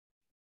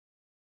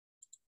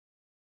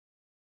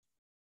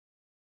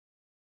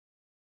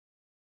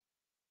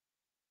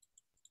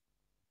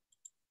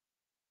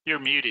You're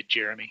muted,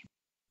 Jeremy.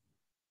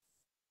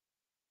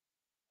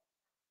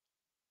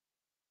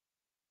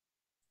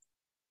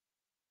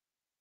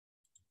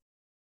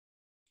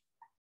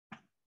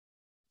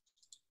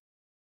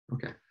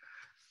 Okay.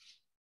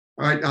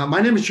 All right, my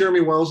name is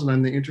Jeremy Wells, and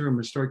I'm the Interim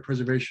Historic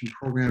Preservation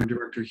Program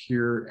Director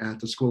here at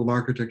the School of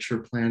Architecture,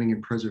 Planning,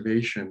 and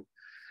Preservation.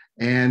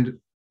 And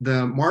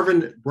the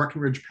Marvin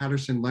Breckenridge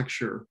Patterson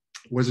Lecture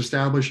was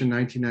established in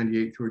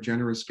 1998 through a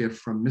generous gift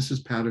from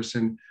Mrs.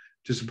 Patterson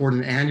to support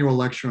an annual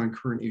lecture on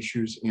current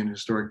issues in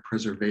historic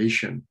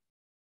preservation.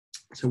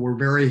 So we're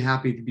very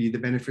happy to be the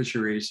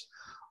beneficiaries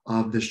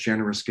of this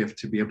generous gift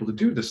to be able to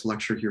do this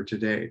lecture here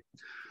today.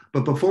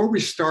 But before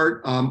we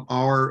start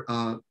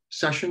our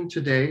session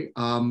today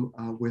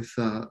with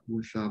Sara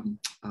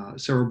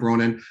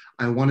Bronin,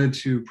 I wanted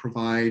to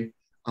provide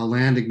a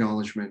land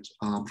acknowledgement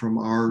from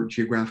our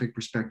geographic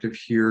perspective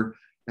here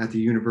at the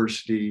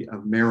University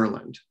of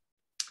Maryland.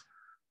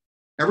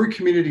 Every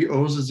community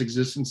owes its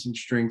existence and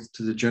strength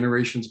to the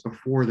generations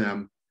before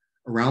them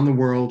around the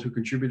world who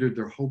contributed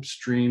their hopes,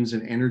 dreams,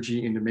 and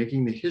energy into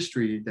making the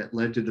history that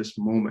led to this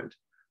moment.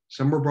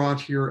 Some were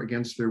brought here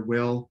against their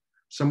will,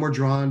 some were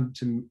drawn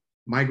to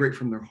migrate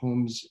from their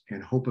homes in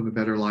hope of a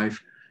better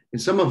life,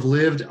 and some have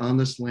lived on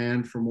this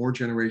land for more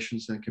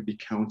generations than can be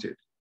counted.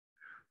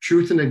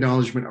 Truth and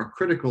acknowledgement are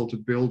critical to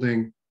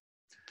building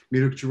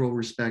mutual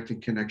respect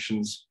and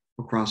connections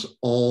across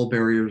all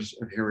barriers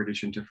of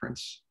heritage and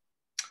difference.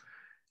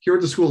 Here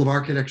at the School of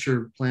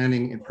Architecture,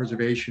 Planning, and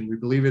Preservation, we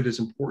believe it is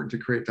important to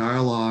create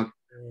dialogue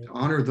to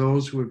honor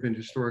those who have been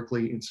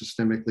historically and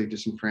systemically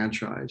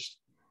disenfranchised.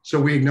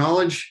 So we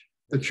acknowledge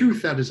the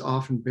truth that is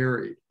often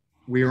buried.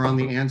 We are on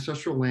the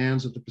ancestral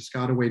lands of the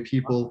Piscataway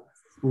people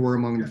who were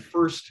among the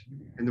first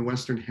in the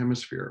Western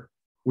Hemisphere.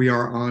 We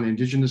are on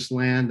indigenous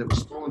land that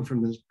was stolen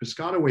from the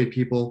Piscataway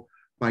people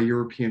by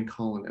European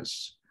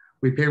colonists.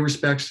 We pay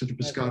respects to the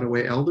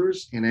Piscataway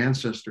elders and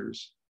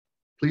ancestors.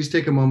 Please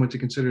take a moment to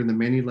consider the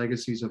many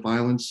legacies of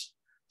violence,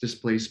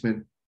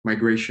 displacement,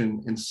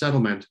 migration, and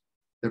settlement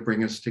that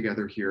bring us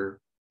together here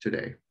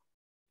today.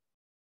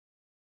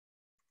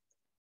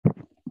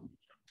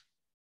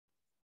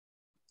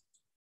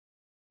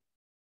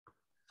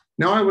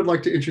 Now I would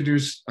like to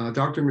introduce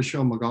Dr.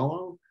 Michelle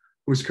Magalo,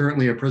 who is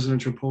currently a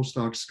presidential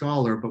postdoc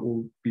scholar, but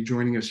will be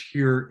joining us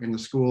here in the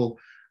school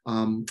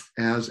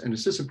as an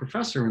assistant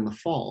professor in the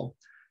fall.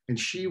 And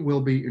she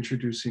will be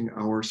introducing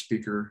our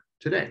speaker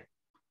today.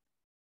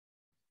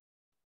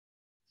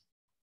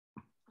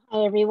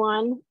 Hi,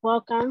 everyone.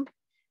 Welcome.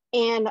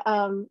 And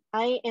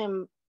I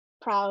am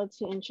proud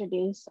to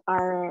introduce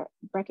our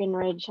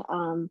Breckenridge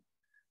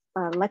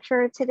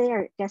lecturer today,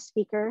 our guest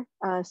speaker,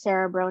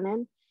 Sara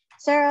Bronin.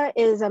 Sara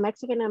is a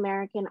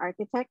Mexican-American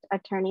architect,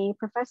 attorney,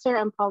 professor,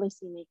 and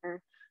policymaker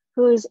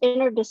whose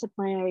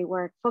interdisciplinary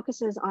work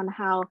focuses on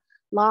how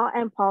law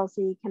and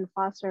policy can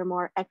foster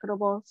more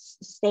equitable,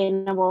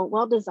 sustainable,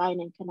 well-designed,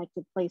 and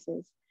connected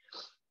places.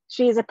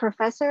 She is a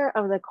professor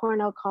of the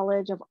Cornell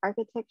College of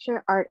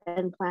Architecture, Art,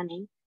 and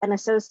Planning, an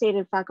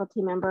associated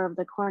faculty member of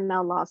the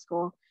Cornell Law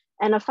School,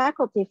 and a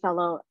faculty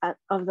fellow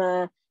of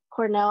the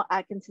Cornell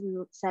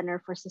Atkinson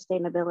Center for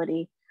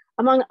Sustainability.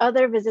 Among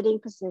other visiting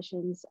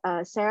positions,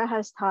 Sara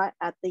has taught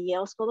at the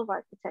Yale School of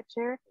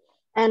Architecture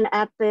and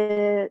at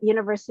the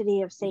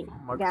University of St.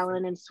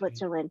 Gallen in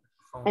Switzerland.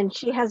 And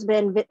she has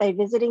been a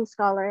visiting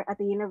scholar at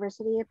the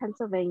University of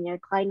Pennsylvania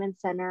Kleinman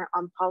Center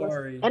on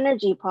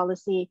Energy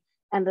Policy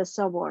and the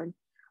Sorbonne.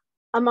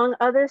 Among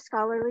other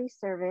scholarly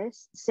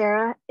service,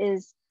 Sara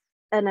is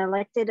an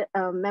elected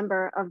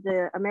member of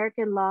the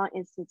American Law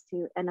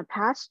Institute and a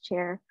past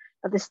chair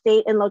of the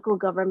State and Local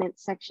Government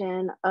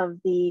section of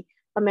the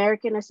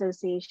American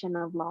Association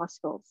of Law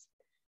Schools.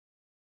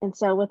 And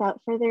so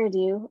without further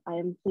ado, I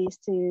am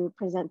pleased to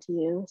present to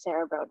you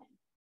Sara Bronin.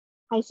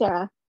 Hi,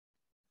 Sara.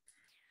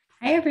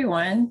 Hi,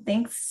 everyone.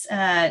 Thanks,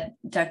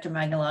 Dr.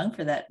 Magalong,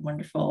 for that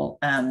wonderful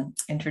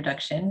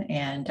introduction,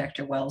 and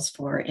Dr. Wells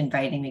for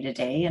inviting me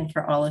today, and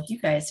for all of you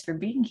guys for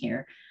being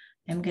here.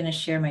 I'm going to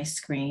share my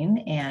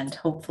screen, and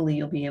hopefully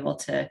you'll be able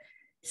to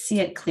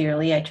see it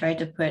clearly. I tried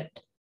to put,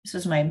 this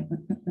was my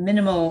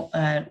minimal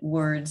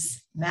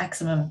words,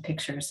 maximum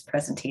pictures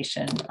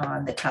presentation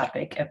on the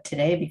topic of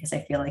today, because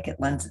I feel like it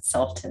lends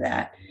itself to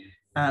that.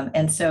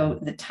 And so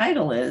the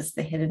title is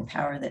The Hidden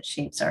Power That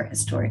Shapes Our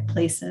Historic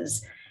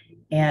Places.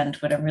 And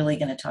what I'm really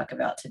going to talk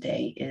about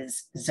today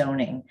is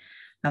zoning.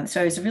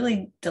 So I was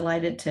really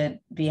delighted to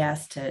be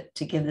asked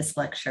to give this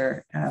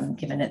lecture,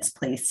 given its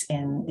place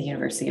in the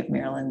University of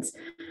Maryland's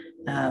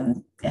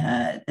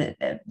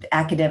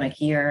academic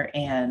year.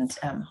 And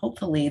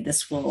hopefully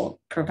this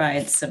will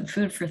provide some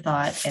food for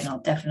thought, and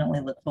I'll definitely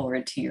look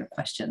forward to your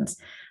questions.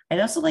 I'd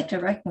also like to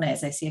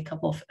recognize, I see a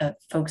couple of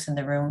folks in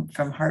the room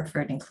from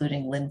Hartford,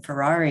 including Lynn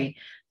Ferrari,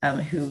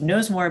 who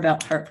knows more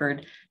about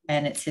Hartford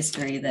and its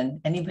history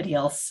than anybody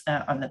else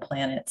on the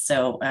planet.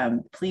 So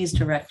please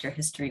direct your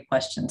history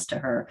questions to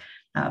her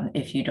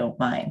if you don't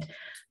mind.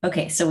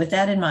 Okay, so with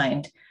that in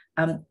mind,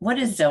 what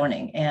is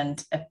zoning?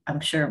 And I'm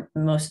sure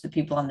most of the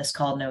people on this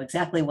call know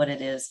exactly what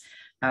it is,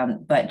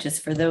 but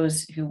just for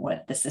those who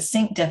want the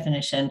succinct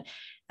definition,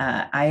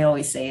 I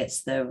always say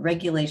it's the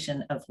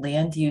regulation of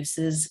land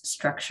uses,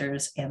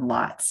 structures, and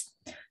lots.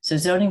 So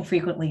zoning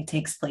frequently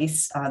takes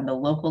place on the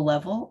local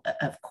level.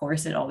 Of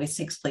course, it always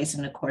takes place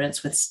in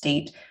accordance with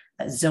state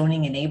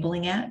zoning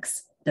enabling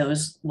acts.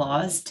 Those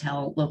laws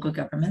tell local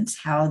governments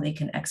how they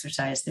can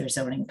exercise their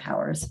zoning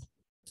powers.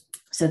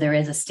 So there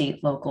is a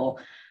state-local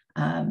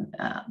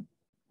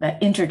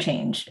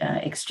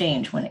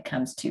exchange when it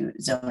comes to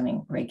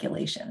zoning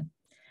regulation.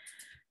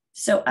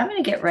 So I'm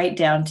going to get right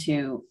down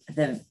to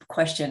the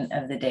question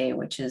of the day,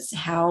 which is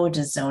how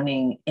does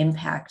zoning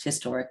impact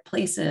historic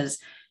places,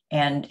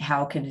 and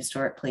how can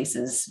historic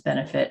places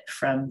benefit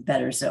from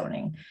better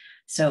zoning?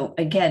 So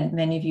again,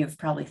 many of you have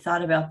probably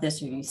thought about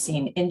this, or you've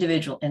seen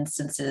individual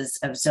instances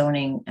of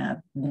zoning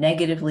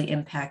negatively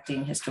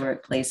impacting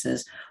historic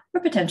places or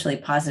potentially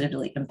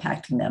positively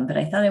impacting them. But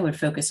I thought I would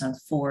focus on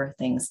 4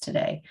 things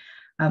today.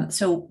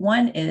 So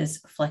one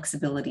is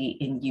flexibility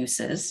in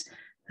uses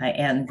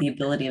and the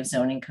ability of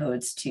zoning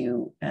codes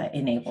to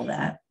enable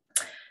that.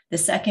 The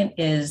second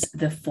is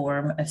the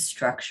form of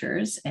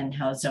structures and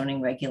how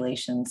zoning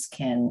regulations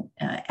can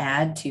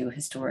add to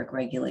historic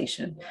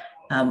regulation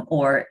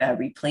or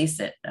replace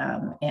it,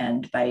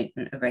 and by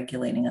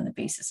regulating on the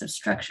basis of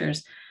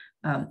structures.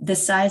 The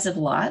size of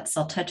lots,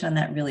 I'll touch on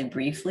that really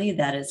briefly.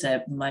 That is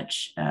a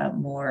much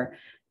more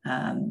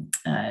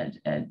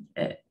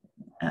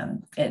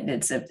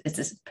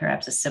it's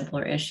perhaps a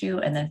simpler issue.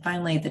 And then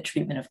finally, the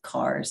treatment of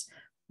cars,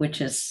 which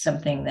is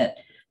something that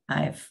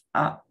I've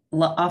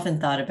often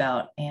thought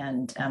about,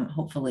 and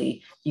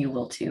hopefully you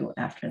will too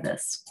after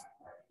this.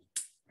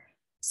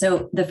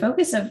 So the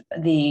focus of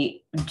the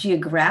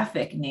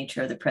geographic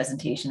nature of the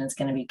presentation is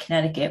going to be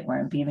Connecticut, where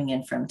I'm beaming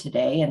in from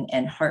today,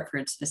 and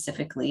Hartford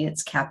specifically,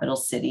 its capital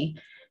city.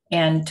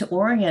 And to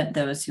orient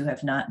those who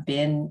have not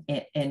been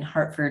in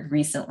Hartford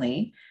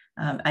recently,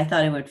 I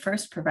thought I would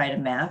first provide a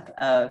map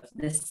of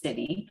this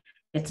city.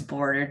 It's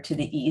bordered to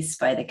the east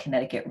by the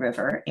Connecticut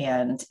River,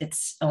 and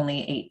it's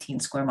only 18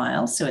 square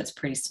miles, so it's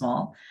pretty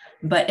small,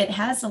 but it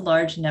has a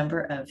large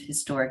number of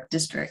historic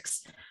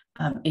districts.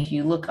 If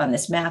you look on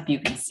this map, you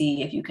can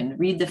see, if you can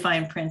read the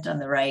fine print on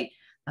the right,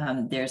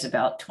 there's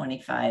about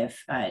 25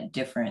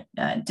 different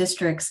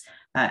districts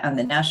on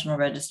the National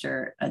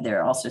Register. There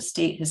are also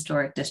state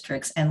historic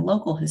districts and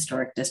local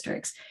historic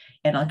districts.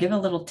 And I'll give a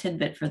little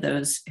tidbit for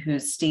those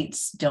whose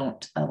states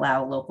don't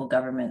allow local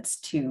governments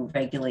to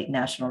regulate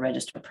National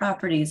Register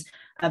properties,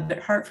 but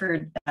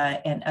Hartford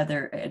and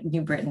other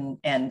New Britain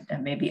and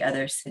maybe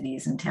other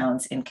cities and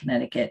towns in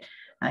Connecticut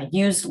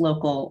use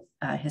local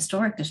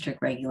historic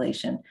district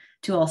regulation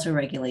to also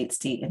regulate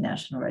state and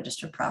National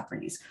Register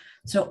properties.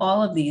 So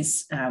all of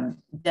these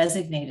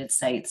designated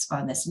sites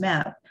on this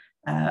map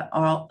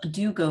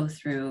do go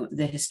through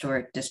the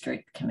Historic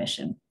District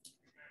Commission.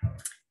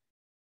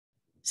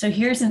 So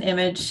here's an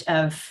image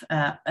of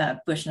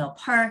Bushnell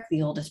Park,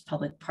 the oldest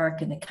public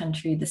park in the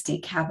country, the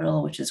state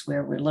capitol, which is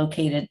where we're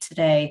located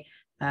today,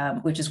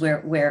 which is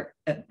where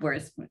of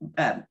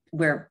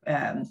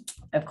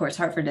course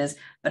Hartford is.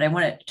 But I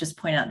want to just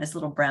point out this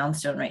little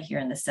brownstone right here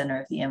in the center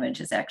of the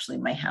image is actually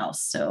my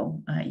house.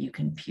 So you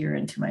can peer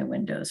into my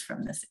windows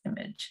from this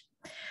image.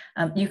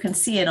 You can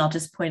see, and I'll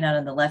just point out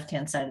on the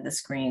left-hand side of the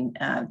screen,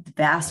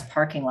 vast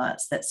parking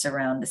lots that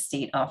surround the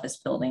state office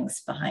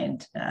buildings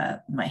behind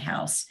my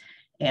house.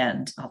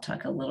 And I'll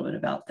talk a little bit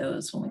about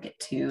those when we get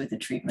to the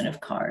treatment of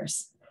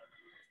cars.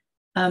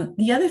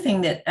 The other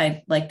thing that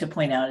I'd like to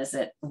point out is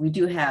that we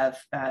do have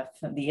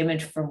the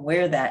image from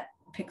where that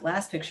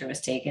last picture was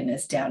taken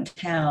is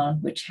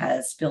downtown, which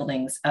has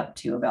buildings up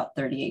to about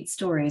 38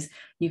 stories.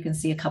 You can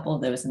see a couple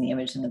of those in the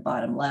image in the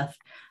bottom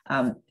left.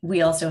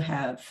 We also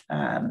have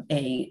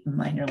a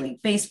minor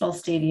league baseball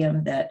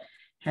stadium that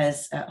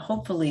has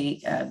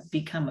hopefully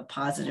become a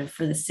positive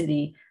for the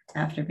city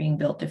after being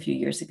built a few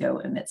years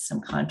ago amidst some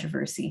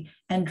controversy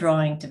and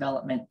drawing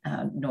development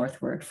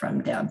northward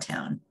from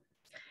downtown.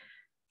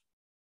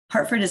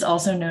 Hartford is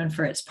also known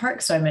for its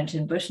parks. So I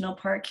mentioned Bushnell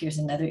Park. Here's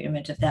another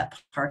image of that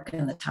park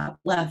in the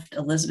top left,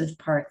 Elizabeth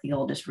Park, the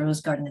oldest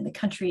rose garden in the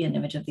country, an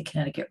image of the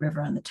Connecticut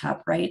River on the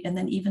top right, and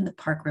then even the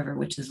Park River,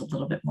 which is a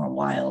little bit more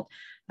wild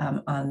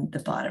on the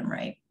bottom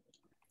right.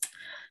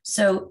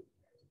 So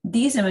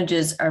these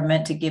images are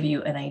meant to give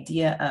you an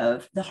idea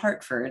of the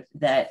Hartford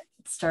that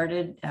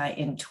started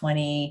in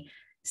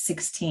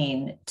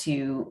 2016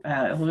 to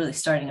really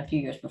starting a few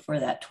years before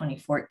that,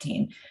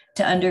 2014,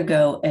 to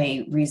undergo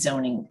a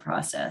rezoning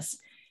process.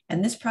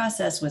 And this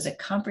process was a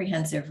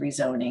comprehensive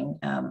rezoning,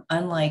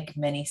 unlike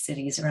many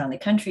cities around the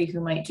country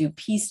who might do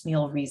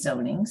piecemeal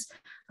rezonings.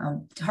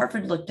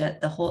 Hartford looked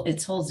at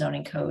its whole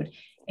zoning code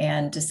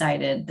and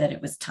decided that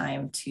it was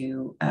time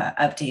to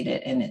update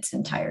it in its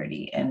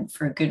entirety, and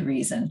for good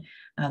reason.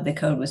 The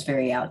code was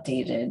very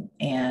outdated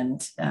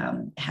and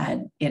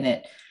had in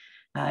it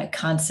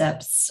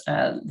concepts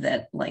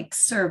that like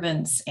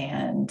servants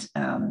and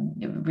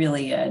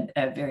really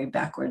a very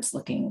backwards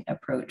looking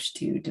approach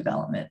to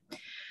development.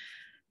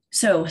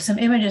 So some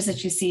images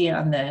that you see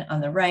on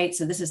the right.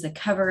 So this is the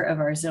cover of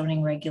our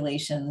zoning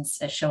regulations,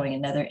 showing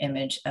another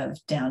image of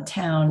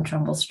downtown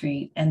Trumbull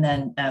Street, and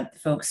then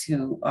folks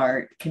who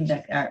are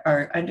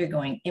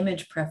undergoing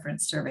image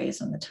preference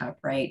surveys on the top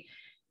right.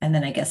 And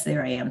then I guess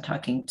there I am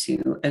talking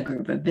to a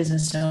group of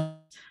business owners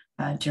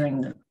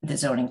during the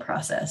zoning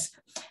process.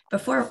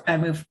 Before I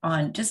move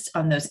on, just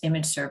on those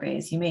image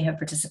surveys, you may have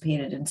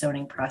participated in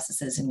zoning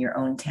processes in your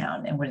own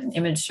town. And what an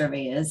image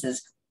survey is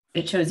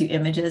it shows you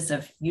images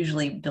of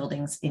usually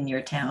buildings in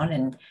your town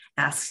and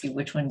asks you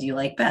which one do you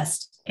like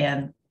best.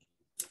 And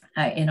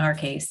in our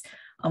case,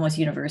 almost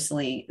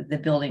universally, the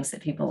buildings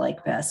that people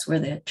like best were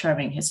the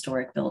charming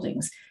historic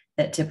buildings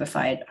that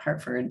typified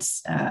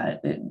Hartford's,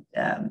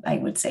 I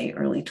would say,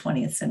 early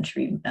 20th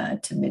century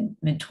to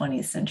mid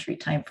 20th century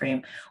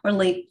timeframe, or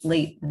late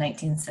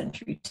 19th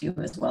century too,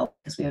 as well,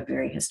 because we have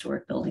very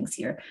historic buildings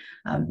here.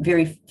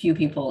 Very few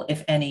people,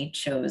 if any,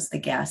 chose the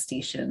gas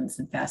stations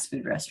and fast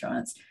food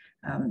restaurants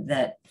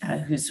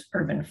whose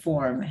urban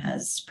form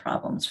has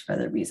problems for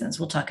other reasons.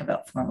 We'll talk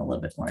about form a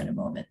little bit more in a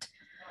moment.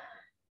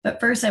 But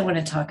first, I want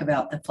to talk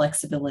about the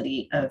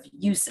flexibility of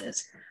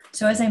uses.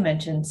 So as I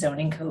mentioned,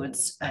 zoning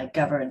codes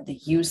govern the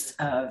use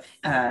of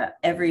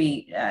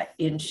every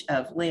inch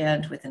of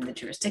land within the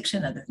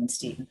jurisdiction other than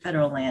state and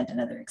federal land and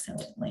other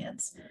exempted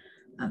lands.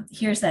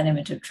 Here's that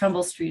image of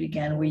Trumbull Street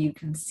again, where you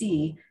can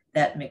see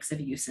that mix of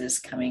uses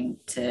coming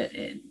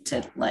to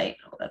light.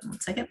 Hold on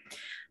one second.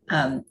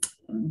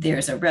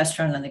 There's a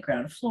restaurant on the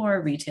ground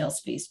floor, retail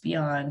space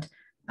beyond.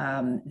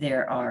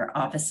 There are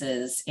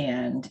offices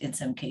and in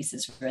some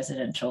cases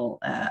residential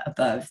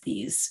above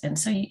these. And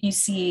so you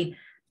see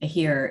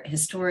here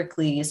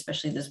historically,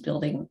 especially this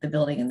building, the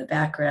building in the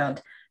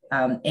background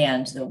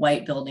and the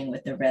white building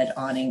with the red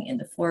awning in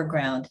the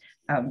foreground,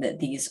 that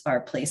these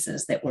are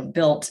places that were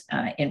built,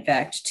 in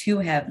fact, to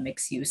have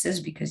mixed uses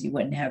because you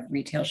wouldn't have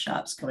retail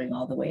shops going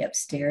all the way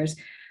upstairs.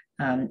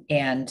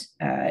 And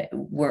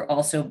were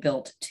also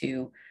built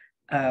to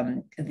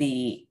I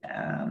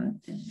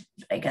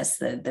guess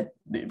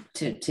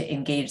to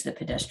engage the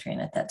pedestrian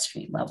at that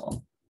street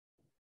level.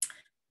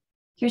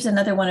 Here's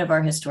another one of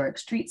our historic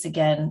streets,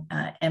 again,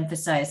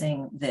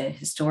 emphasizing the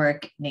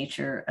historic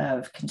nature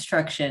of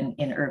construction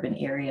in urban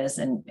areas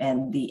and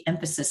the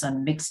emphasis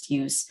on mixed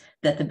use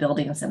that the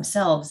buildings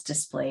themselves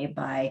display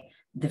by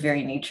the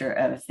very nature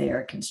of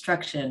their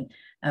construction,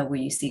 where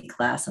you see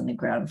glass on the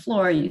ground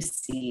floor, you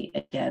see,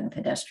 again,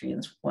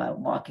 pedestrians while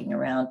walking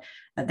around.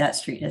 That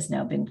street has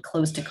now been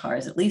closed to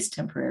cars, at least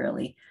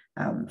temporarily,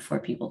 for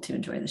people to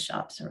enjoy the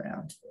shops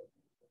around.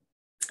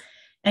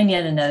 And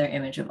yet another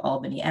image of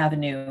Albany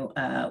Avenue,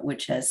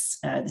 which has,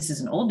 this is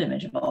an old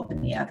image of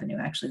Albany Avenue.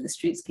 Actually, the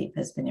streetscape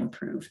has been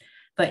improved,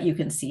 but you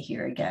can see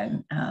here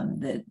again,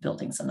 the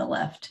buildings on the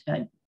left,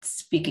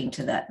 speaking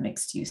to that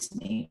mixed use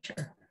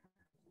nature.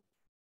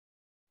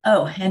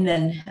 Oh, and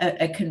then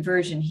a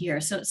conversion here.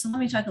 So let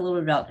me talk a little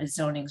bit about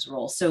zoning's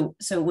role. So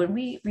when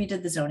we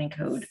redid the zoning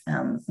code,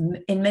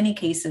 in many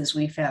cases,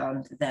 we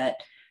found that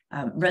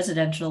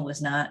residential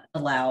was not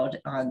allowed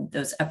on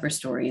those upper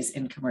stories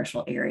in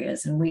commercial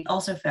areas. And we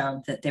also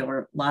found that there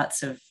were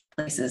lots of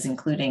places,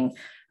 including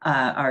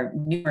our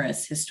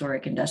numerous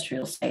historic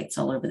industrial sites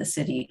all over the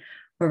city,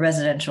 where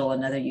residential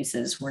and other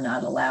uses were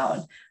not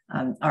allowed.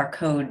 Our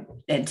code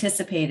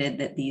anticipated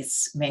that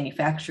these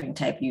manufacturing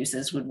type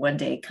uses would one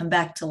day come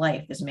back to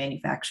life as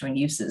manufacturing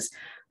uses.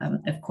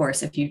 Of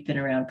course, if you've been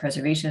around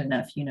preservation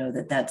enough, you know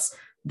that that's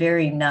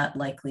very not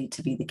likely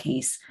to be the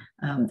case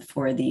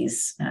for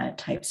these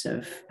types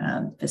of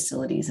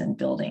facilities and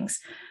buildings.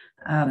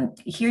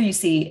 Here you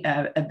see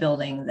a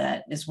building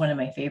that is one of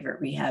my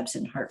favorite rehabs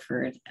in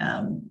Hartford.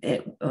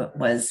 It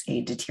was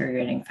a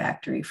deteriorating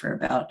factory for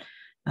about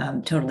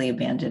totally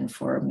abandoned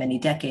for many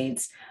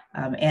decades.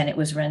 And it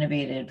was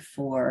renovated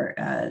for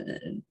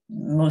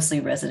mostly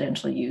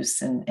residential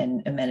use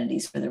and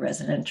amenities for the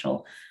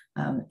residential.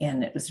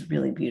 And it was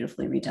really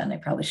beautifully redone. I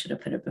probably should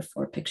have put a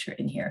before picture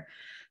in here.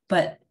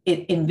 But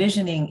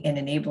envisioning and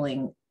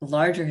enabling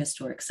larger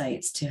historic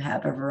sites to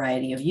have a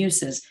variety of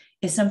uses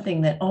is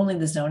something that only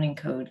the zoning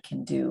code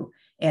can do.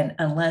 And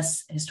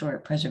unless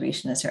historic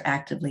preservationists are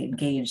actively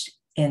engaged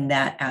in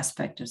that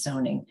aspect of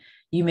zoning,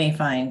 you may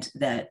find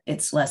that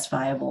it's less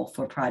viable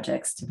for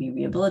projects to be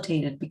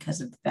rehabilitated because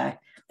of the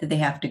fact that they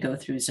have to go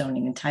through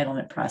zoning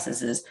entitlement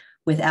processes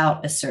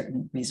without a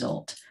certain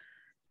result.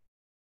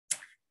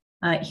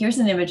 Here's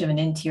an image of an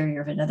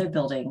interior of another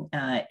building,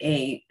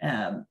 a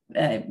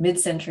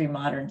mid-century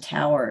modern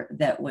tower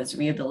that was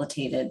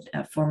rehabilitated,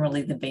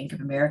 formerly the Bank of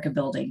America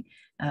building,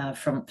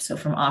 from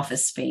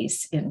office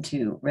space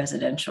into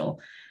residential.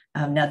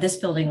 Now this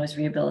building was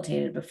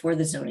rehabilitated before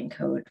the zoning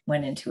code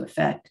went into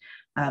effect.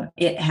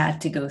 It had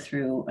to go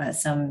through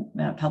some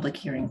public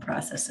hearing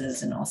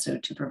processes and also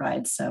to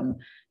provide some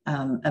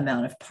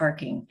amount of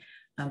parking.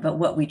 But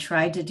what we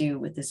tried to do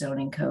with the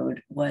zoning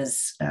code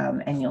was,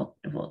 and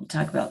we'll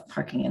talk about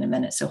parking in a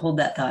minute, so hold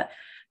that thought.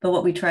 But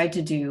what we tried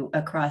to do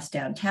across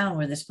downtown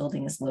where this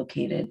building is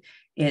located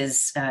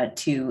is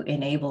to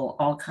enable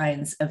all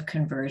kinds of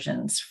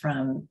conversions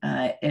from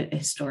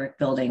historic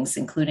buildings,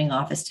 including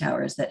office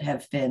towers that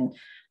have been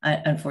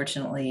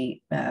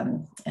unfortunately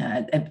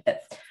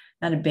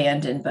not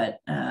abandoned, but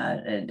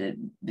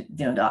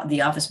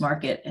the office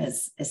market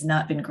has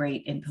not been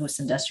great in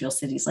post-industrial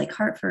cities like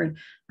Hartford.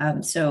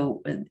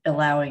 So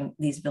allowing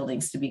these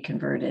buildings to be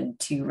converted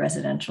to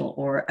residential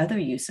or other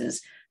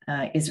uses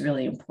is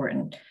really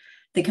important.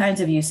 The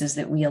kinds of uses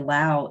that we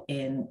allow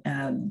in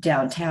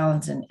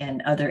downtowns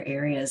and other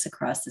areas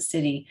across the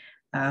city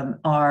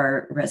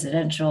are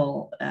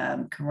residential,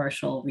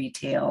 commercial,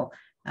 retail,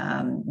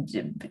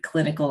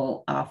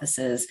 clinical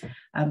offices.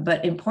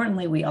 But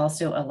importantly, we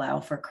also allow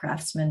for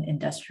craftsman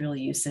industrial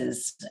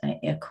uses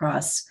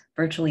across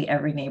virtually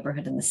every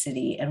neighborhood in the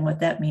city. And what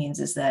that means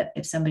is that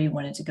if somebody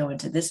wanted to go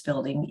into this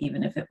building,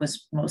 even if it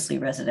was mostly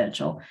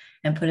residential,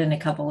 and put in a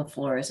couple of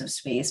floors of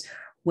space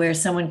where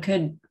someone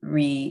could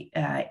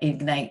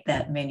reignite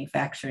that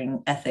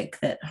manufacturing ethic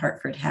that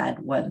Hartford had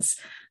once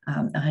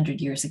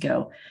 100 years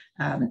ago,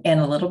 and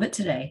a little bit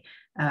today,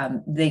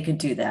 they could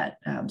do that.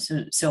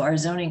 So our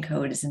zoning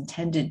code is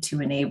intended to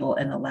enable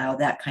and allow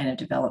that kind of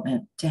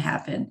development to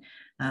happen,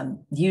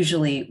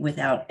 usually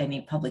without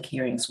any public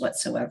hearings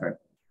whatsoever.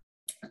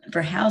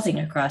 For housing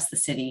across the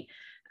city,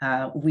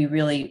 we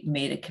really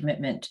made a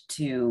commitment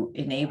to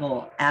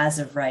enable as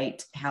of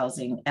right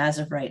housing, as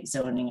of right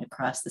zoning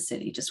across the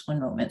city. Just one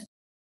moment.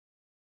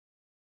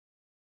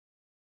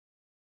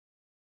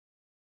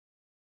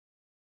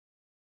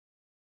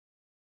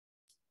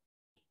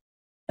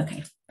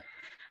 Okay.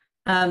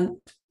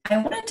 I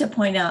wanted to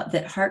point out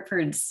that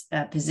Hartford's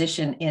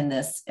position in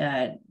this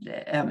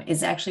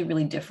is actually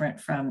really different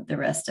from the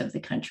rest of the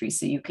country.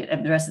 So you could,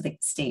 the rest of the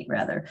state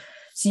rather.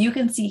 So you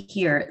can see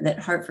here that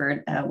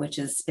Hartford, which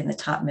is in the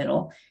top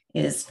middle,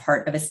 is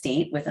part of a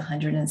state with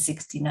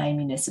 169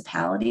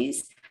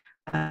 municipalities.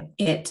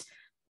 It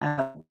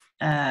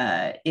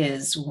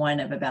is one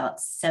of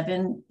about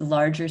 7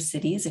 larger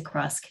cities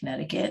across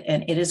Connecticut,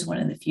 and it is one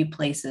of the few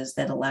places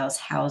that allows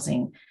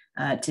housing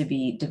to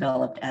be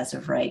developed as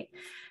of right.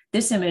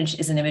 This image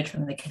is an image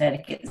from the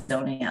Connecticut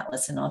Zoning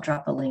Atlas, and I'll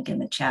drop a link in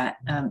the chat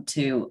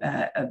to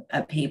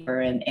a paper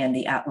and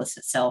the atlas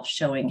itself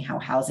showing how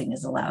housing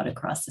is allowed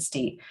across the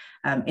state.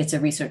 It's a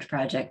research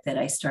project that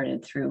I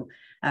started through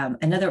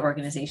another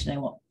organization I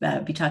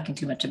won't be talking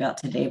too much about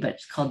today, but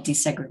it's called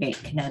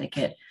Desegregate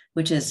Connecticut,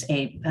 which is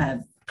a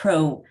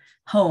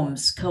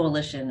pro-homes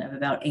coalition of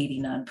about 80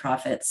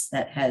 nonprofits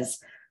that has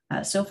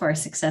so far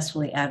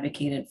successfully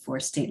advocated for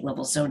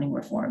state-level zoning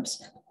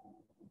reforms.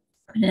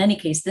 In any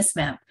case, this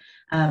map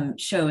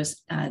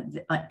shows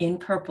in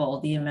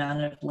purple the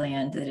amount of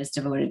land that is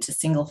devoted to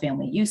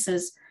single-family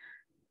uses.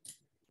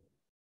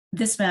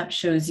 This map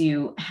shows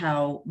you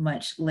how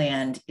much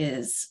land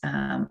is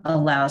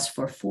allows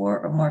for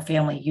 4 or more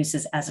family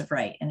uses as of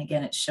right. And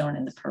again, it's shown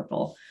in the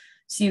purple.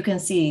 So you can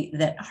see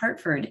that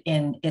Hartford,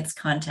 in its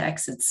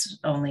context, it's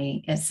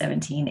only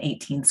 17,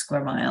 18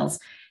 square miles.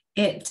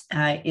 It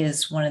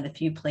is one of the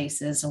few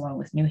places, along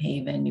with New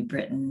Haven, New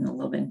Britain, a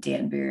little bit in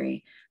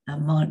Danbury,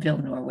 Montville,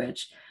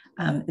 Norwich,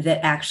 that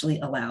actually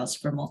allows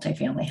for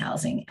multifamily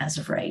housing as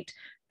of right,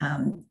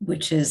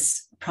 which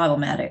is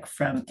problematic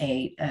from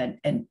a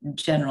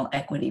general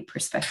equity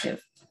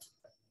perspective.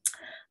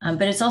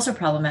 But it's also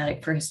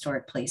problematic for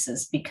historic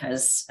places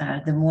because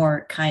the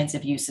more kinds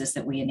of uses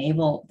that we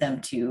enable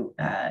them to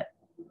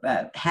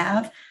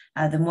have,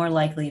 the more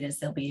likely it is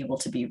they'll be able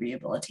to be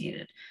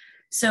rehabilitated.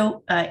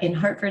 So in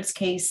Hartford's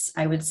case,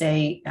 I would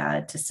say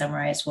to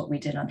summarize what we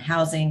did on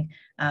housing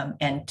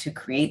and to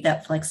create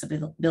that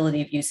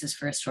flexibility of uses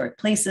for historic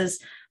places,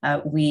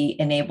 we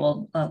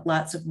enabled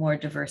lots of more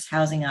diverse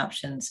housing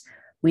options.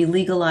 We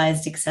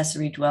legalized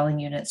accessory dwelling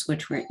units,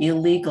 which were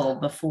illegal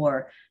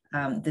before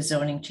the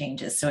zoning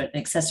changes. So an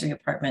accessory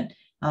apartment,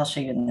 I'll show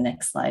you in the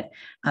next slide,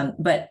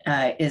 but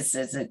is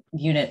a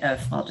unit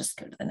of, I'll just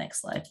go to the next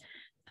slide.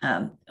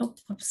 Oh,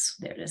 oops,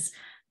 there it is.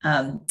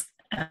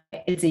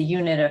 It's a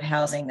unit of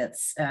housing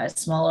that's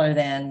smaller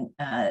than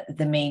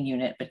the main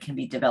unit, but can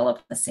be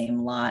developed in the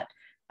same lot.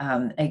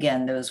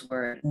 Again, those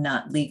were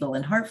not legal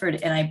in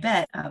Hartford, and I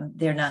bet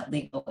they're not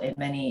legal in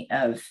many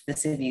of the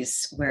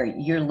cities where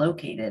you're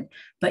located,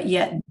 but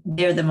yet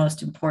they're the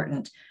most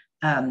important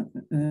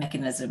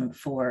mechanism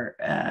for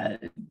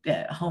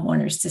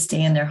homeowners to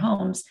stay in their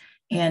homes,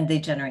 and they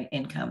generate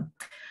income.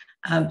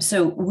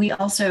 So we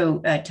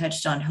also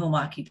touched on home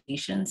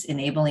occupations,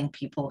 enabling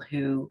people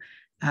who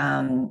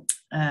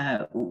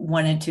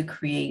wanted to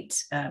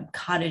create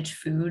cottage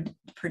food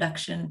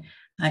production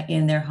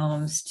in their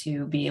homes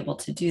to be able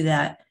to do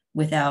that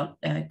without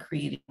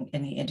creating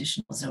any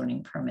additional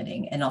zoning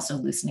permitting, and also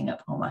loosening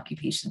up home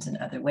occupations in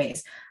other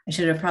ways. I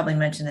should have probably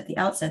mentioned at the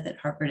outset that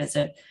Hartford is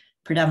a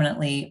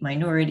predominantly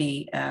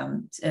minority,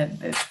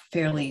 a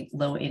fairly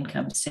low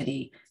income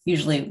city,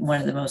 usually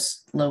one of the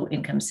most low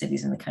income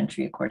cities in the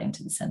country according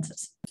to the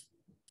census.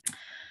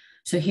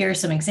 So here are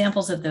some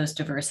examples of those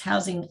diverse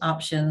housing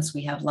options.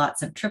 We have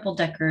lots of triple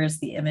deckers.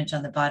 The image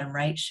on the bottom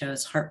right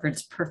shows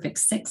Hartford's Perfect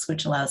Six,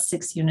 which allows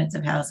 6 units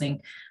of housing.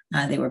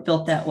 They were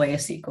built that way,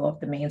 so you go up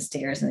the main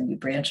stairs and then you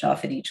branch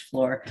off at each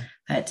floor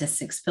to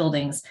 6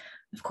 buildings.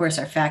 Of course,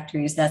 our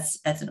factories,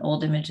 that's an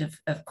old image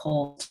of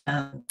Colt.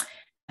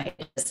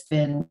 It's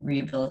been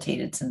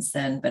rehabilitated since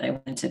then, but I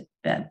wanted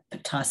to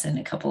toss in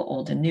a couple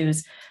old and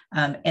news.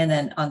 And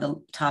then on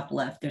the top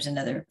left, there's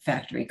another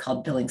factory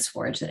called Billings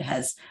Forge that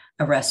has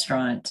a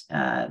restaurant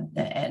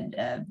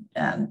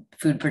and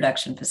food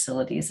production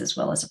facilities, as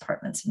well as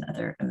apartments and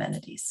other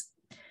amenities.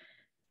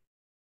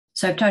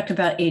 So I've talked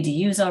about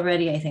ADUs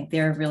already. I think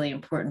they're a really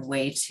important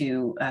way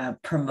to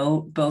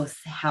promote both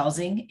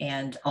housing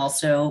and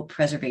also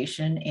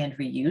preservation and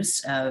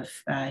reuse of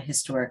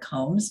historic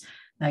homes.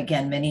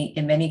 Again,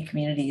 in many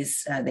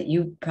communities that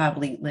you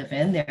probably live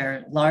in, there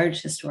are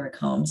large historic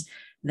homes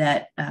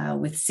that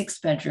with 6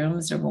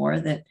 bedrooms or more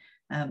that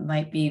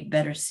might be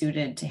better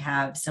suited to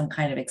have some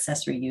kind of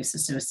accessory use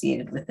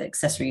associated with it,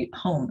 accessory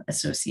home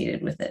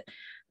associated with it.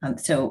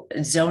 So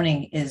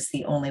zoning is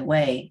the only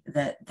way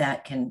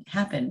that can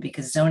happen,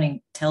 because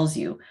zoning tells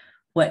you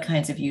what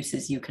kinds of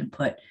uses you can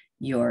put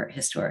your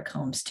historic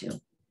homes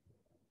to.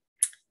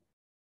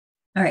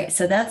 All right,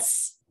 so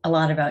that's a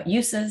lot about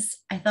uses.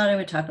 I thought I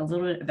would talk a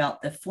little bit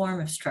about the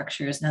form of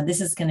structures. Now, this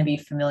is going to be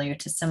familiar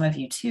to some of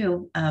you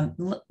too.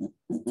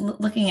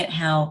 Looking at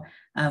how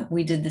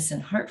we did this in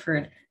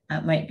Hartford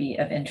might be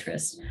of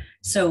interest.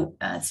 So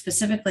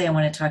specifically, I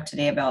want to talk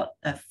today about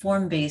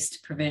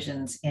form-based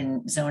provisions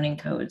in zoning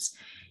codes.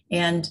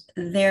 And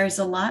there's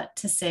a lot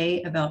to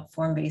say about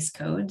form-based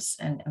codes,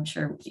 and I'm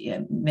sure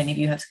many of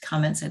you have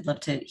comments. I'd love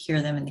to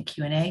hear them in the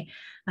Q&A.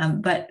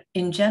 But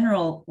in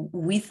general,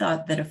 we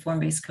thought that a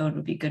form-based code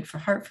would be good for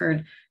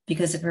Hartford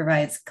because it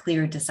provides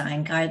clear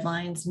design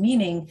guidelines,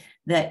 meaning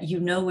that you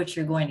know what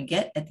you're going to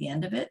get at the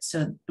end of it.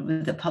 So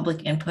the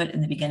public input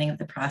in the beginning of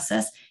the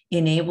process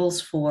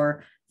enables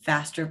for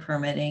faster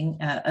permitting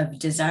of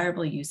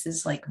desirable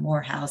uses like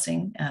more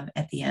housing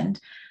at the end.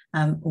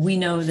 We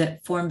know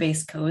that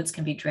form-based codes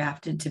can be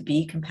drafted to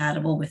be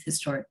compatible with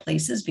historic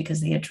places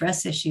because they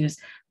address issues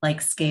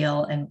like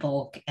scale and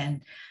bulk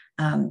and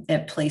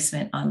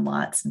placement on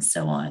lots and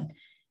so on.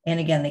 And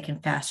again, they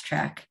can fast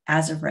track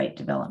as of right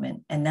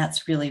development. And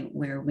that's really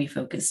where we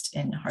focused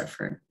in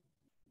Hartford.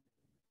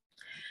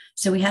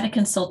 So we had a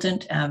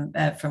consultant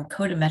from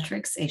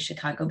Codometrics, a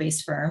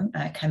Chicago-based firm,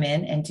 come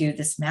in and do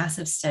this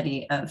massive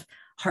study of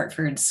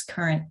Hartford's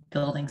current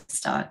building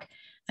stock.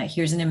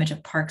 Here's an image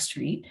of Park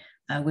Street,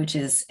 which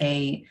is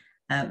a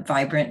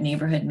vibrant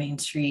neighborhood main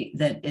street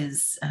that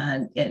is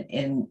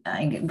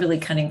really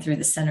cutting through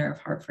the center of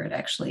Hartford,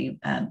 actually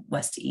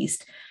west to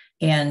east.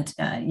 And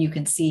you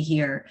can see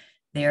here,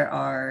 there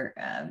are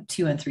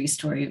 2- and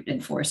 3-story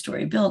and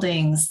 4-story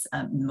buildings.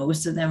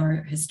 Most of them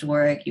are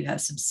historic. You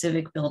have some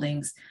civic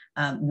buildings.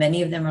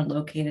 Many of them are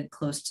located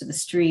close to the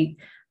street.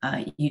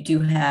 You do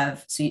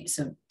have,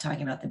 so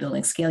talking about the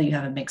building scale, you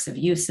have a mix of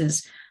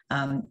uses.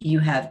 You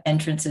have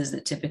entrances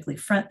that typically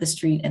front the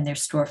street, and they're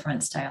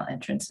storefront style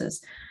entrances.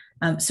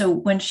 So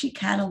when she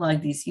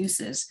cataloged these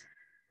uses,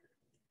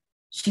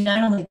 she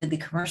not only did the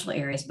commercial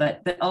areas,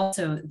 but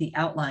also the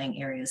outlying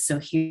areas. So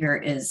here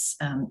is,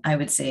 I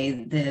would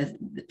say,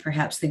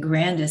 perhaps the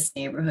grandest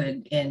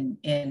neighborhood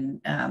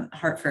in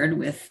Hartford,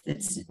 with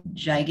its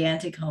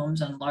gigantic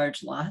homes on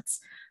large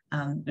lots.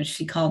 But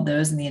she called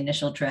those in the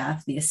initial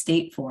draft the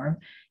estate form,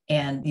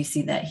 and you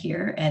see that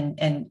here.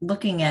 And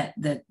looking at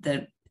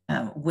the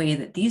way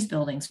that these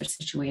buildings are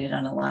situated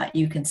on a lot,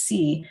 you can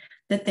see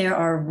that there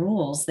are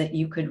rules that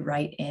you could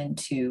write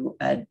into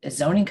a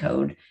zoning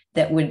code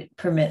that would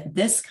permit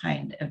this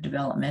kind of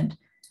development.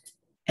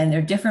 And there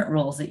are different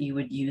rules that you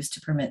would use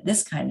to permit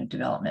this kind of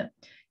development.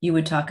 You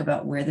would talk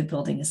about where the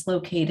building is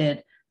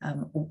located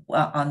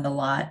on the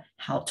lot,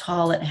 how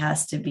tall it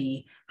has to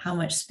be, how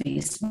much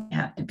space may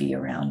have to be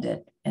around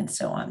it, and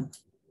so on.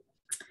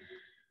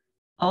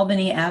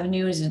 Albany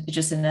Avenue is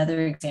just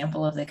another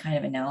example of the kind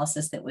of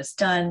analysis that was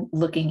done,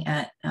 looking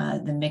at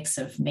the mix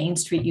of Main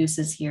Street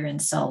uses here in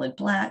solid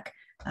black,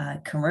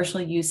 commercial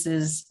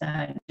uses,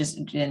 and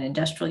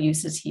industrial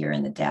uses here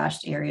in the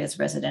dashed areas,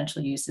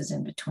 residential uses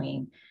in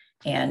between,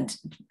 and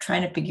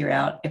trying to figure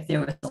out if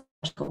there was a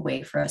logical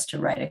way for us to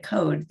write a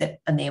code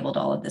that enabled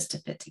all of this to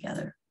fit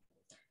together.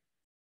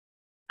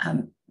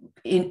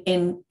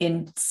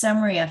 In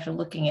summary, after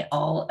looking at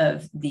all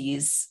of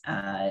these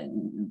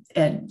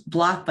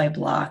block by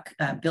block,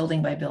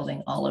 building by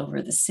building all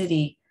over the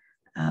city,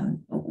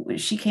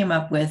 she came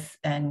up with,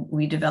 and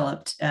we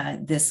developed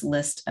this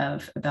list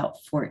of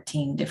about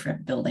 14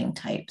 different building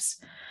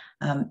types.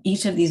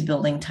 Each of these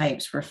building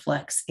types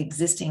reflects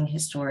existing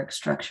historic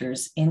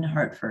structures in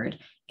Hartford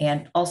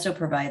and also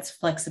provides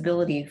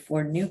flexibility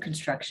for new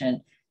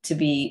construction to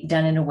be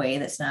done in a way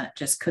that's not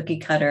just cookie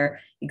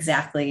cutter,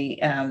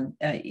 exactly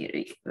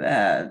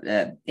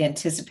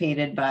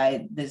anticipated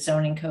by the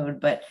zoning code,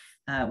 but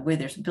where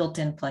there's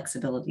built-in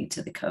flexibility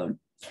to the code.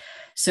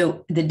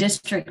 So the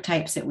district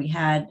types that we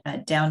had,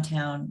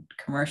 downtown,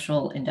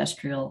 commercial,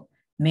 industrial,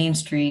 Main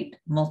Street,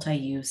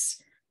 multi-use,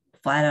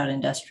 flat out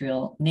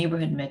industrial,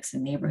 neighborhood mix,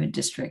 and neighborhood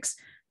districts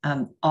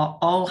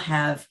all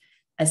have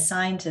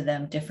assigned to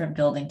them different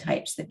building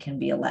types that can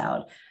be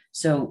allowed.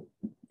 So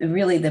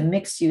really the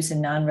mixed use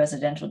and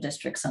non-residential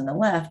districts on the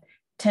left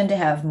tend to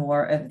have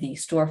more of the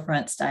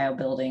storefront style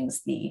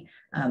buildings, the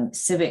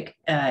civic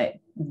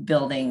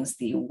buildings,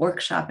 the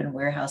workshop and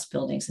warehouse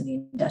buildings in the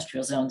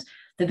industrial zones.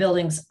 The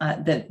buildings,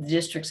 the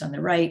districts on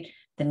the right,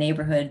 the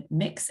neighborhood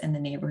mix and the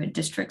neighborhood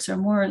districts are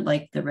more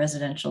like the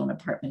residential and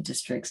apartment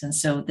districts. And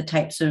so the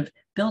types of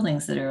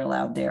buildings that are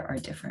allowed there are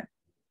different.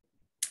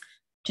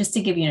 Just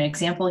to give you an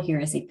example, here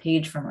is a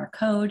page from our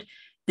code.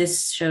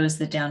 This shows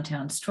the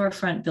downtown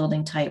storefront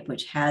building type,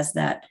 which has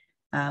that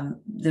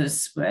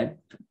those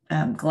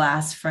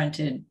glass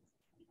fronted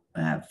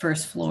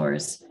first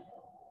floors.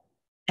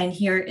 And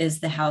here is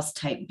the house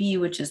type B,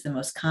 which is the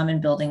most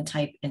common building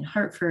type in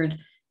Hartford.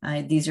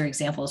 These are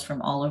examples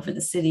from all over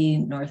the city,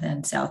 North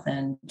End, South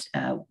End,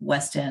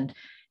 West End,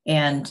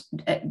 and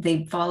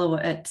they follow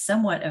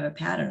somewhat of a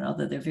pattern,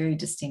 although they're very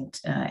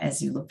distinct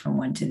as you look from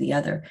one to the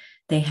other.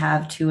 They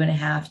have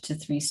 2.5 to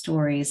 3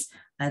 stories.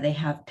 They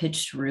have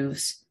pitched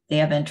roofs. They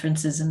have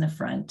entrances in the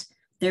front.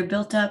 They're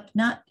built up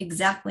not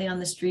exactly on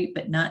the street,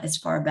 but not as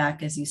far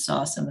back as you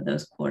saw some of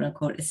those quote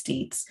unquote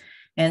estates.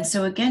 And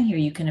so again, here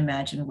you can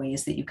imagine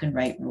ways that you can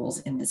write rules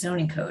in the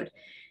zoning code.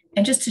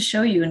 And just to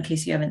show you, in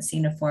case you haven't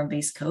seen a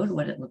form-based code,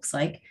 what it looks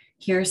like,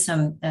 here are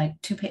some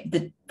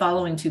the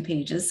following 2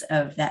 pages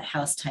of that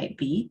house type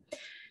B.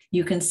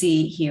 You can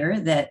see here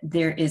that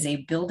there is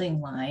a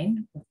building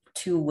line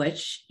to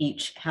which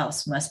each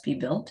house must be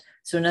built.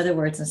 So in other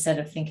words, instead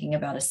of thinking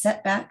about a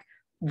setback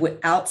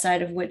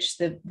outside of which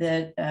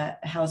the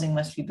housing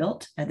must be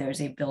built,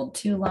 there's a build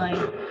to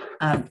line.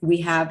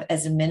 We have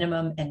as a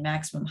minimum and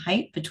maximum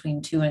height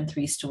between 2 and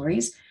 3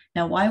 stories.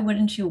 Now, why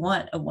wouldn't you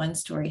want a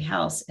 1-story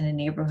house in a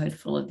neighborhood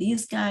full of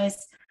these guys?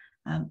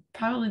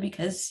 Probably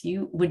because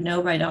you would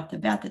know right off the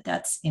bat that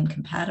that's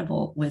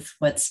incompatible with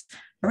what's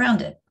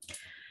around it.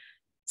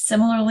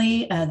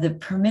 Similarly, the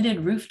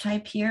permitted roof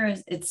type here,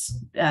 it's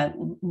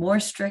more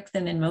strict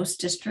than in most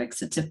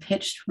districts. It's a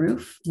pitched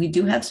roof. We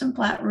do have some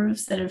flat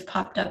roofs that have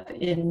popped up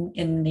in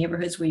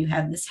neighborhoods where you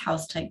have this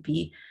house type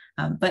B,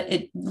 but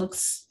it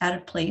looks out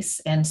of place.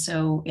 And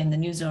so in the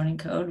new zoning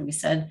code, we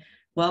said,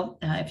 well,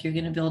 if you're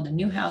going to build a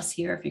new house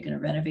here, if you're going to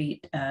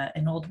renovate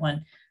an old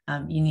one,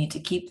 you need to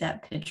keep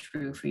that pitched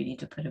roof, or you need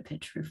to put a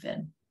pitched roof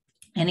in.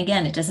 And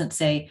again, it doesn't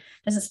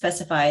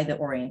specify the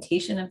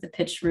orientation of the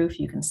pitched roof.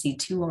 You can see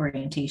 2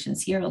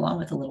 orientations here, along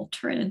with a little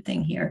turreted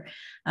thing here.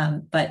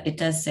 But it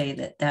does say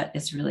that that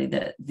is really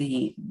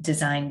the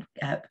design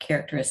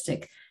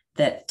characteristic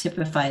that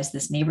typifies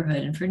this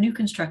neighborhood, and for new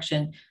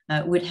construction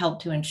would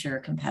help to ensure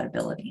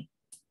compatibility.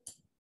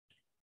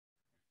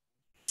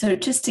 So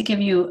just to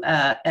give you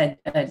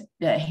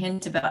a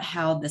hint about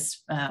how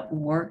this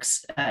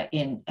works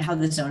in how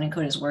the zoning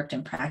code has worked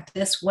in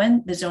practice,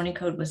 when the zoning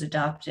code was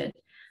adopted,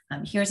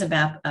 here's a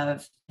map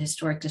of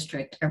historic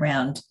district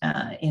around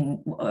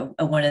in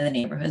one of the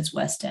neighborhoods,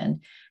 West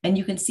End. And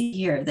you can see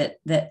here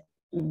that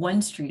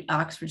one street,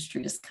 Oxford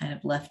Street, is kind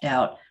of left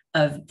out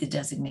of the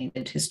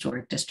designated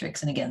historic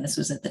districts. And again, this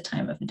was at the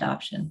time of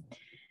adoption.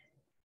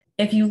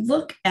 If you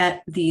look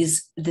at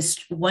this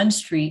one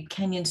street,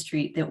 Kenyon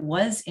Street, that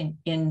was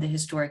in the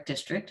historic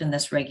district and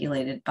thus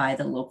regulated by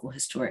the local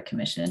historic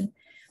commission,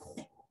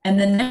 and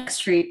the next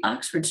street,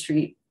 Oxford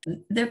Street,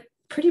 they're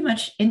pretty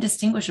much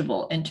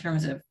indistinguishable in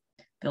terms of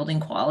building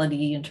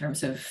quality, in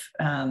terms of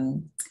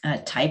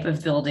type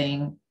of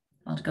building.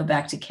 I'll go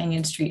back to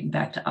Kenyon Street and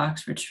back to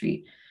Oxford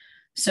Street.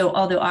 So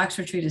although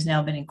Oxford Street has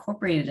now been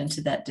incorporated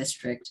into that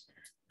district,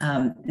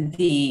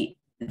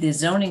 the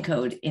zoning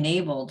code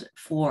enabled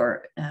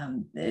for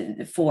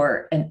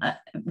a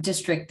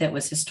district that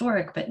was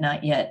historic but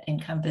not yet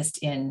encompassed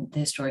in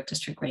the historic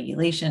district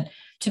regulation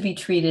to be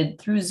treated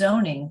through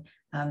zoning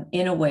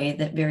in a way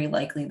that very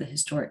likely the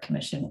historic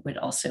commission would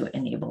also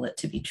enable it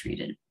to be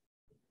treated.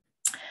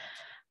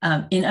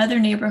 In other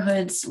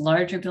neighborhoods,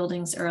 larger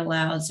buildings are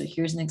allowed. So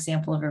here's an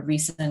example of a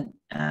recent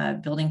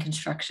building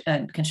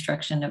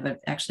construction of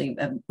actually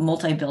a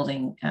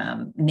multi-building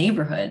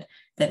neighborhood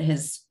that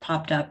has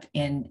popped up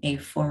in a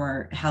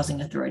former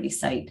housing authority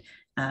site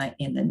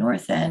in the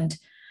North End.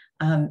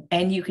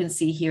 And you can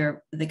see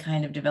here the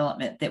kind of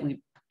development that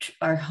we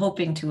are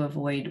hoping to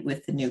avoid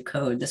with the new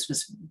code. This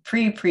was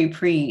pre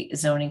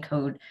zoning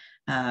code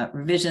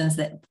revisions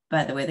that,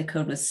 by the way, the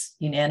code was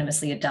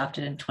unanimously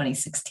adopted in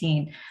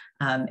 2016.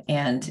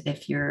 And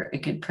if you're a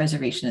good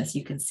preservationist,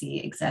 you can see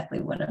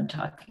exactly what I'm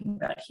talking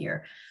about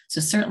here.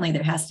 So certainly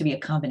there has to be a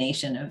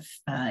combination of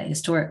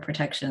historic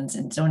protections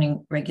and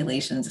zoning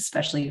regulations,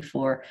 especially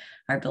for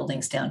our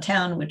buildings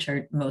downtown, which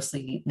are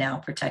mostly now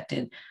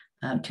protected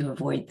to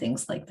avoid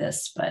things like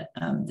this. But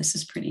this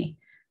is pretty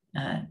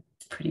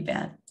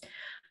bad.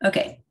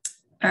 Okay.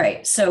 All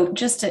right. So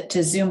just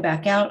to zoom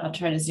back out, I'll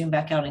try to zoom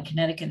back out in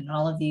Connecticut and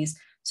all of these.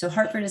 So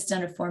Hartford has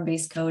done a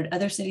form-based code.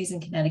 Other cities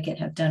in Connecticut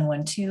have done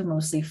one too,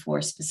 mostly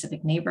for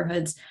specific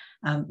neighborhoods.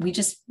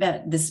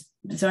 This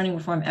zoning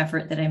reform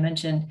effort that I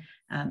mentioned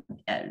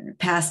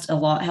passed a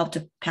law, helped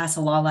to pass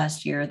a law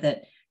last year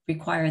that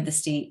required the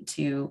state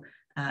to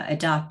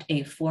adopt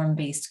a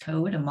form-based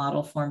code, a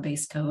model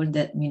form-based code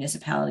that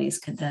municipalities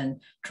could then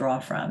draw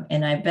from.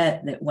 And I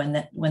bet that when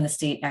the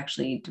state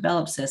actually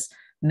develops this,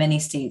 many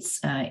states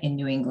in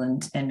New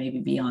England and maybe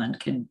beyond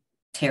could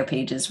tear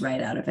pages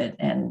right out of it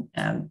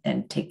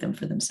and take them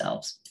for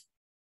themselves.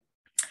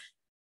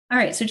 All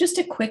right, so just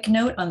a quick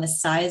note on the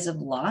size of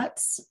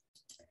lots.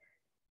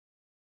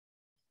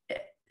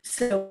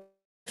 So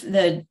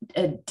the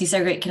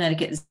Desegregate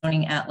Connecticut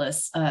Zoning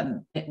Atlas,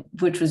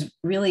 which was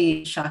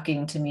really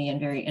shocking to me and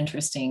very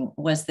interesting,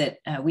 was that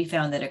we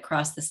found that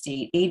across the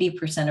state,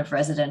 80% of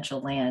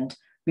residential land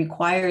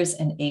requires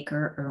an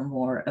acre or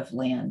more of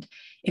land.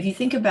 If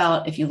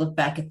you look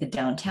back at the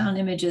downtown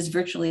images,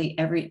 virtually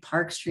every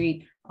Park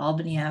Street,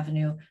 Albany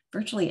Avenue,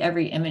 virtually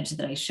every image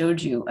that I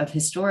showed you of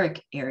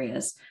historic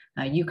areas,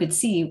 you could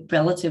see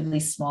relatively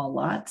small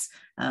lots,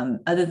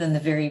 other than the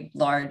very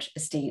large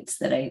estates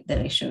that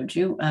I showed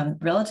you,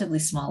 relatively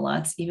small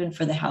lots, even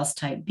for the house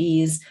type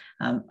Bs.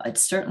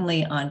 It's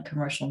certainly on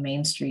commercial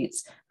main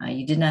streets.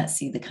 You did not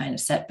see the kind of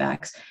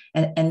setbacks.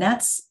 And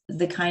that's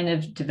the kind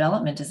of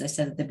development, as I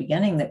said at the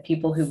beginning, that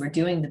people who were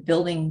doing the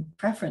building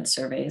preference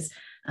surveys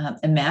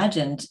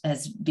imagined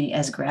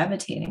as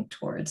gravitating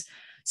towards.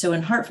 So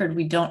in Hartford,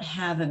 we don't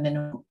have a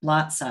minimum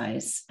lot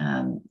size.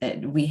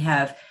 We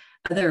have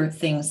other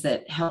things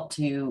that help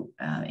to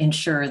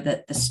ensure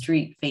that the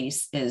street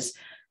face is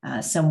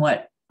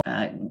somewhat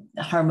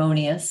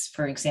harmonious.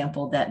 For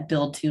example, that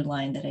build to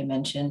line that I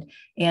mentioned,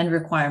 and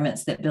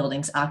requirements that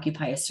buildings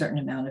occupy a certain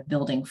amount of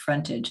building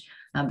frontage.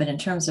 But in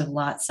terms of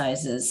lot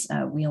sizes,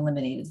 we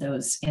eliminated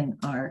those in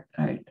our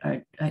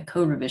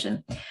code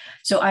revision.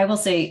 So I will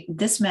say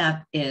this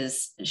map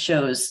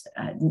shows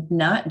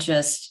not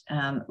just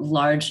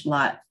large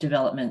lot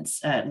developments,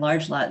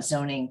 large lot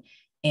zoning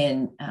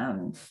in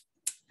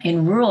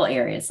rural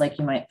areas like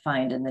you might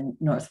find in the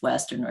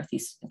Northwest or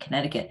Northeast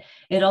Connecticut.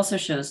 It also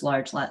shows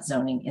large lot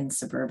zoning in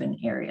suburban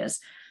areas.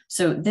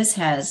 So this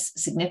has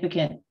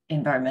significant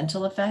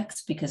environmental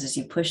effects because as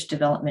you push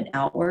development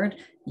outward,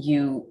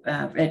 you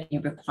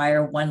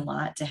require one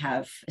lot to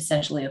have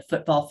essentially a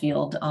football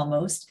field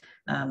almost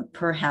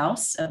per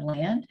house of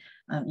land.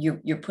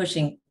 You're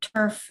pushing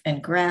turf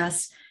and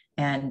grass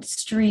and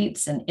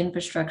streets and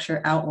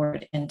infrastructure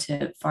outward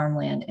into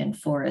farmland and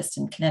forest.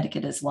 And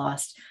Connecticut has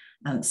lost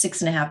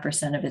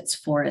 6.5% of its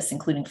forests,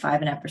 including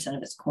 5.5%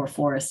 of its core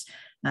forests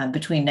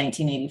between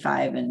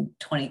 1985 and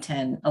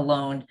 2010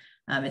 alone.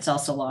 It's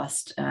also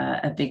lost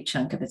a big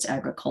chunk of its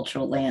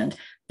agricultural land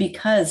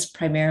because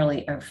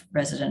primarily of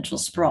residential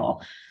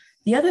sprawl.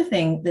 The other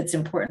thing that's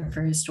important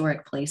for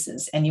historic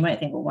places, and you might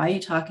think, well, why are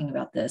you talking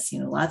about this?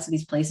 Lots of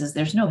these places,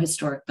 there's no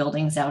historic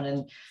buildings out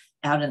in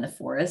the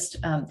forest.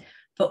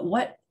 But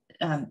what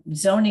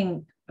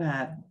zoning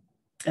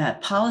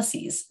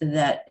policies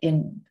that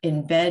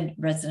embed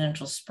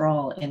residential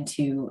sprawl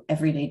into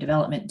everyday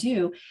development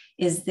do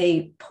is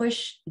they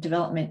push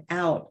development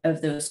out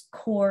of those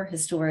core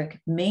historic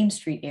Main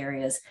Street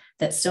areas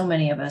that so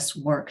many of us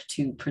work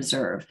to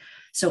preserve.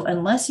 So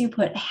unless you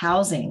put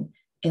housing,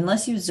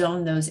 unless you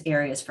zone those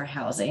areas for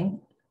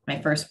housing,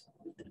 my first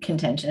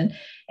contention,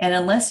 and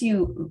unless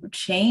you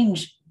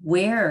change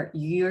where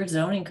your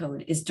zoning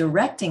code is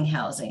directing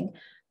housing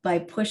by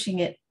pushing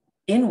it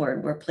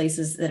inward, where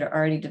places that are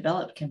already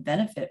developed can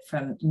benefit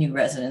from new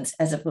residents,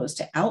 as opposed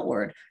to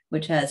outward,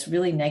 which has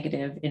really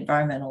negative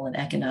environmental and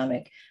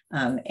economic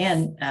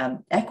and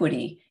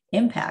equity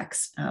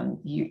impacts,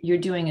 you're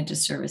doing a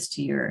disservice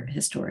to your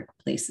historic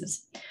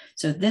places.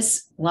 So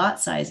this lot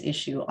size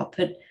issue, I'll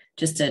put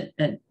just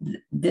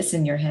this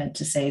in your head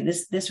to say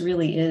this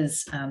really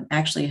is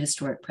actually a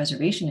historic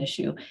preservation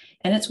issue.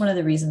 And it's one of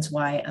the reasons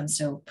why I'm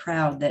so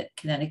proud that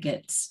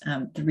Connecticut's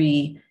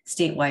 3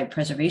 statewide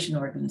preservation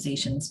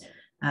organizations,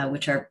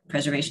 which are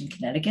Preservation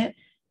Connecticut,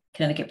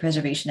 Connecticut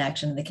Preservation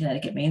Action, and the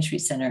Connecticut Main Street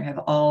Center, have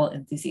all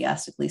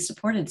enthusiastically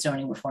supported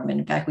zoning reform. And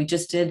in fact, we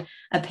just did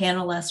a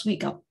panel last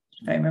week. If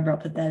I remember, I'll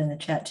put that in the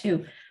chat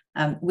too,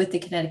 with the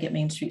Connecticut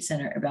Main Street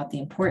Center about the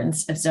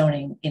importance of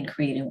zoning in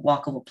creating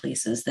walkable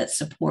places that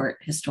support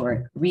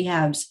historic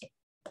rehabs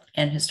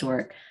and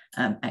historic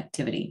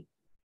activity.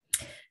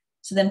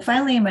 So then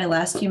finally, in my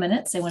last few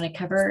minutes, I want to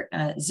cover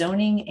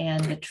zoning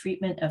and the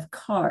treatment of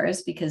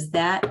cars, because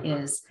that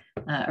is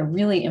a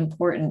really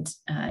important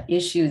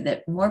issue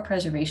that more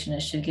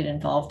preservationists should get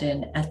involved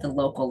in at the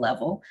local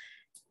level.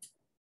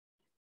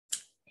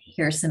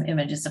 Here are some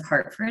images of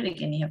Hartford.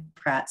 Again, you have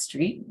Pratt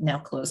Street, now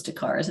closed to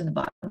cars in the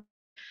bottom.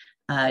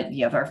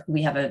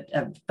 We have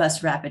a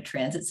bus rapid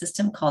transit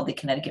system called the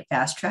Connecticut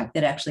Fast Track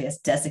that actually has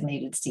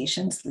designated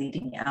stations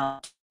leading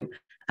out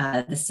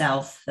to the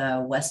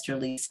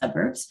southwesterly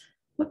suburbs.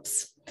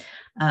 Whoops.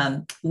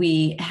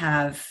 We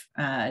have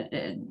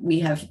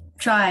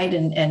tried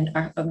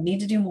and need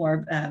to do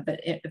more, but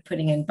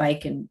putting in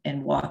bike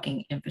and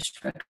walking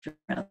infrastructure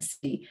around the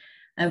city.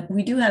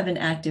 We do have an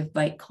active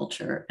bike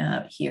culture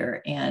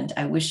here, and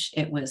I wish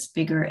it was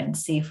bigger and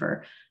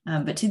safer.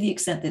 But to the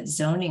extent that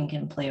zoning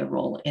can play a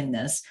role in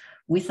this,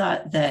 we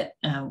thought that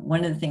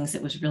one of the things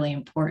that was really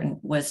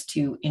important was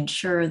to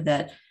ensure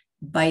that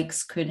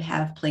bikes could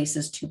have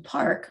places to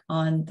park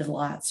on the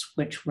lots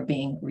which were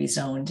being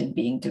rezoned and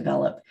being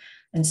developed.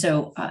 And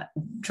so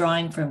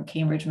drawing from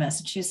Cambridge,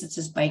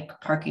 Massachusetts's bike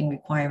parking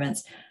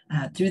requirements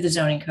through the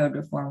zoning code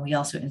reform, we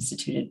also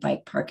instituted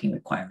bike parking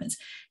requirements.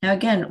 Now,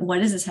 again, what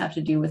does this have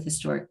to do with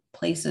historic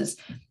places?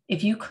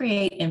 If you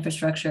create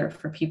infrastructure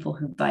for people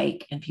who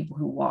bike and people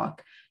who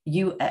walk,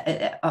 you,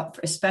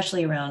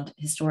 especially around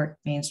historic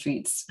main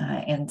streets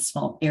and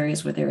small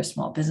areas where there are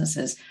small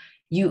businesses,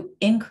 you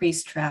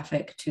increase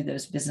traffic to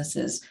those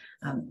businesses.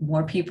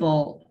 More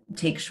people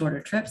take shorter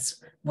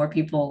trips, more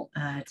people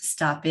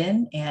stop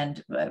in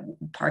and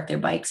park their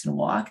bikes and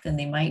walk than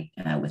they might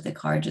with a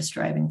car just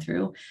driving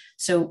through.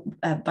 So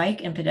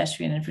bike and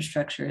pedestrian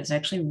infrastructure is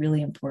actually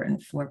really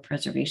important for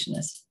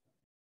preservationists.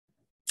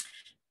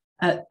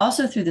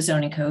 Also through the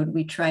zoning code,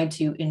 we tried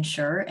to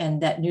ensure,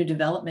 and that new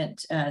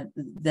development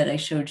that I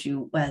showed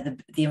you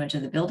the image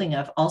of the building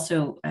of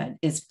also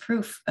is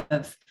proof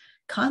of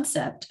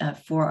concept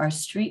for our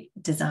street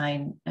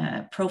design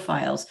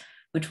profiles,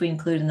 which we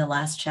include in the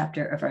last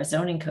chapter of our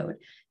zoning code.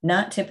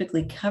 Not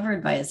typically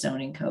covered by a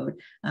zoning code,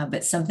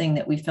 but something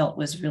that we felt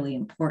was really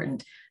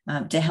important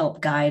to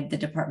help guide the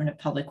Department of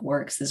Public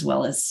Works as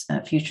well as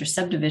future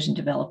subdivision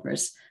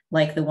developers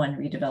like the one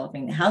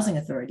redeveloping the Housing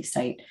Authority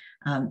site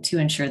to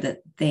ensure that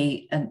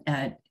they,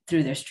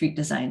 through their street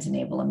designs,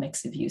 enable a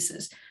mix of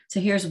uses. So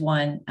here's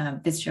one.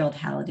 Fitzgerald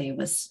Halliday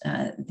was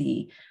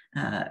the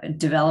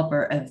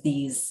developer of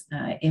these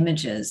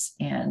images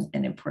and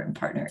an important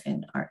partner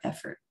in our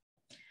effort.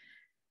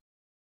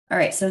 All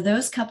right, so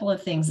those couple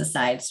of things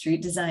aside,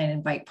 street design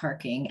and bike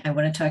parking, I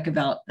want to talk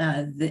about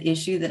the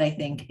issue that I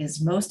think is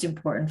most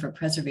important for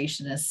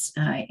preservationists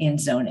in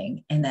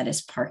zoning, and that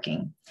is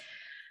parking.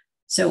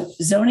 So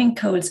zoning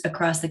codes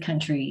across the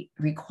country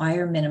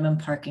require minimum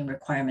parking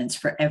requirements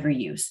for every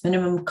use,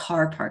 minimum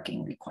car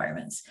parking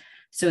requirements.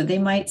 So they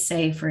might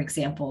say, for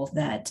example,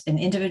 that an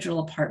individual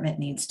apartment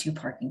needs 2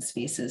 parking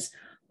spaces,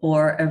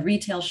 or a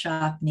retail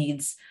shop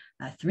needs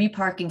 3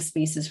 parking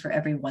spaces for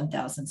every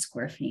 1,000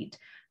 square feet.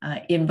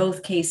 In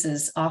both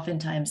cases,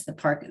 oftentimes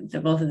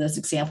both of those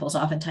examples,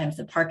 oftentimes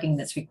the parking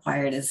that's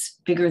required is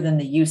bigger than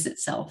the use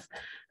itself.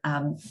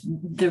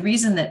 The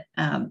reason that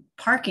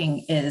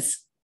parking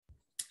is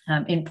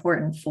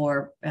important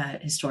for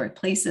historic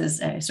places,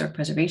 historic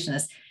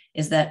preservationists,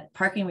 is that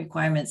parking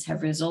requirements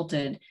have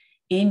resulted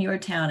in your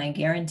town, I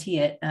guarantee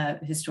it,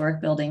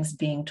 historic buildings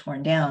being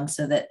torn down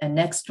so that a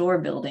next door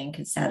building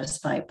could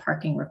satisfy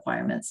parking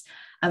requirements.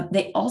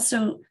 They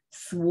also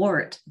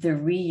thwart the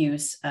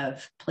reuse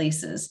of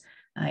places.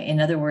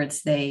 In other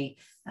words, they,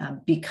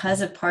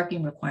 because of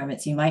parking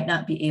requirements, you might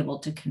not be able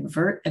to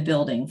convert a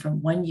building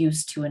from one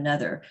use to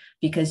another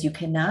because you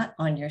cannot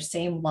on your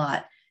same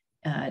lot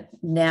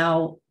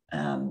now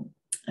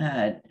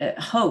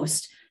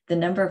host the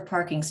number of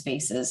parking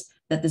spaces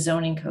that the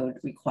zoning code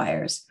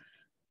requires.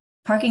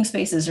 Parking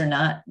spaces are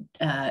not,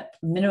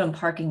 minimum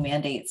parking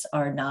mandates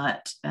are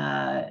not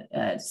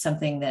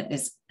something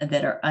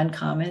that are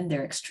uncommon.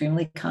 They're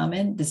extremely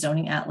common. The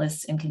zoning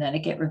atlas in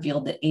Connecticut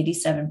revealed that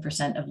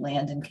 87% of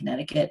land in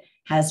Connecticut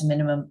has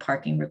minimum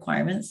parking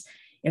requirements.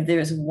 If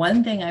there's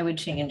one thing I would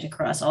change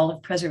across all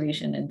of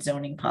preservation and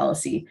zoning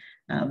policy,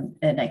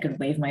 and I could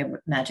wave my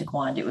magic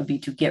wand, it would be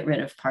to get rid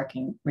of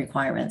parking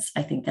requirements.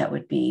 I think that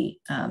would be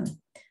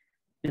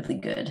really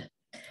good.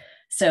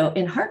 So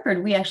in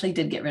Hartford, we actually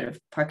did get rid of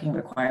parking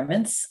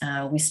requirements.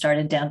 We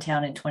started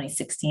downtown in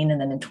 2016, and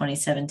then in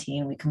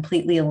 2017, we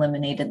completely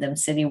eliminated them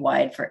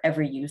citywide for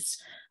every use,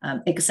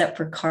 except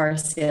for car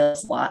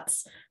sales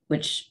lots,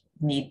 which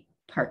need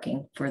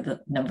parking for the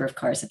number of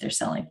cars that they're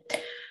selling.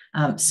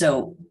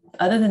 So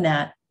other than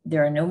that,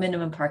 there are no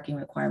minimum parking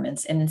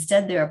requirements, and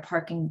instead there are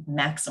parking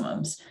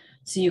maximums.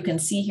 So you can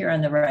see here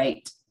on the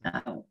right,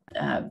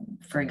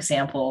 for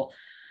example,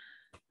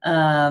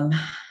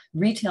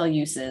 retail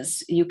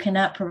uses, you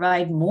cannot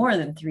provide more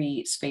than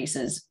 3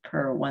 spaces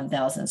per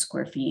 1,000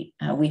 square feet.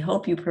 We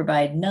hope you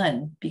provide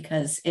none,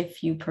 because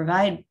if you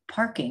provide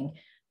parking,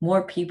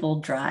 more people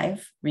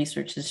drive.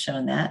 Research has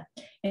shown that.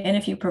 And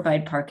if you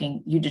provide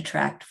parking, you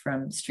detract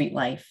from street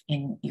life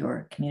in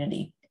your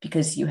community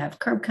because you have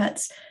curb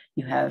cuts,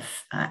 you have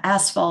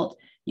asphalt,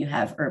 you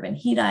have urban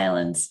heat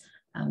islands,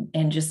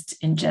 and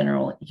just in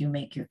general, you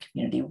make your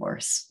community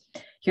worse.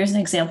 Here's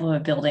an example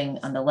of a building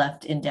on the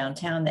left in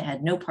downtown that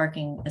had no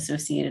parking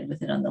associated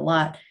with it on the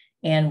lot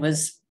and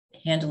was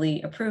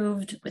handily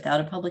approved without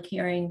a public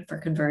hearing for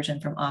conversion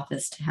from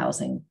office to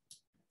housing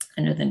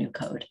under the new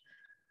code.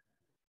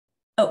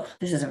 Oh,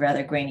 this is a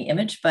rather grainy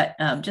image, but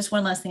just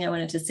one last thing I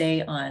wanted to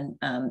say on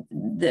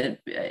the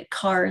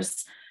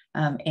cars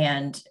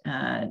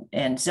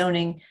and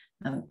zoning.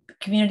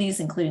 Communities,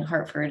 including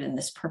Hartford and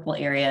this purple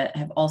area,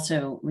 have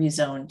also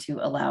rezoned to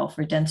allow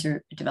for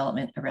denser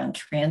development around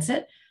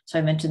transit. So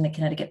I mentioned the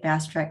Connecticut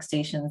fast track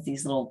stations.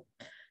 These little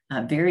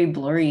very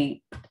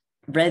blurry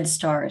red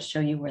stars show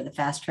you where the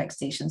fast track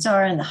stations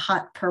are, and the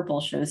hot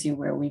purple shows you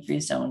where we've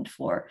rezoned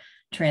for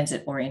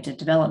transit-oriented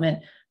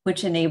development.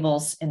 which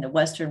enables in the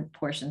western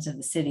portions of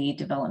the city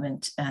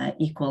development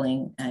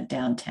equaling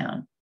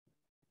downtown.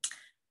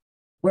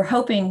 We're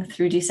hoping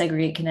through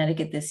Desegregate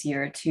Connecticut this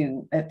year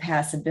to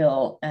pass a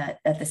bill at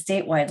the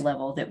statewide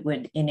level that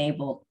would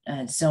enable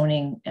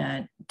zoning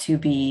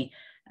to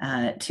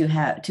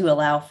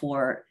allow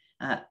for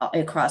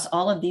across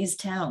all of these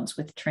towns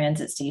with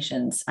transit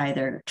stations,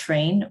 either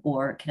train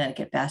or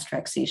Connecticut fast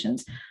track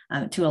stations,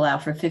 to allow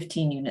for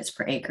 15 units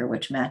per acre,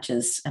 which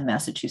matches a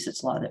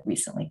Massachusetts law that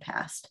recently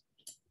passed.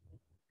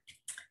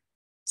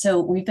 So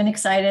we've been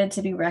excited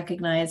to be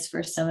recognized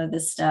for some of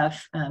this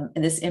stuff.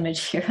 This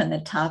image here on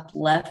the top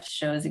left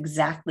shows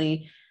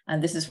exactly,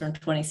 this is from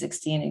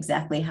 2016,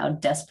 exactly how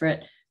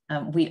desperate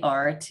we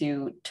are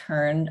to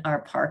turn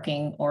our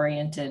parking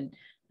oriented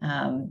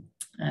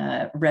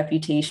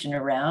reputation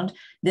around.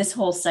 This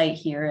whole site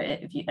here,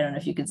 I don't know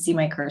if you can see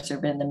my cursor,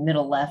 but in the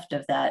middle left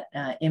of that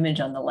image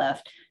on the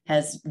left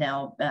has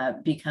now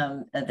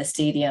become a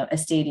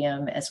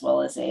stadium as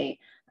well as a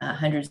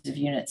hundreds of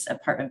units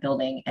apartment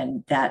building,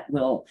 and that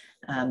will,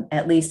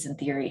 at least in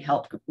theory,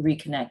 help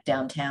reconnect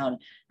downtown,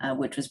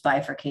 which was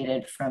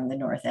bifurcated from the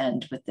north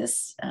end with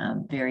this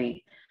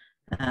very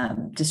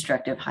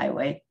destructive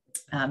highway.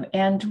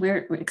 And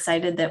we're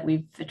excited that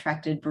we've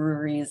attracted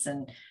breweries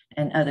and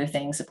other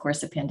things. Of course,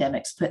 the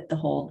pandemic's put a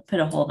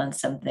hold on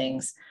some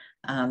things,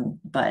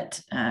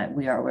 but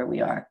we are where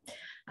we are.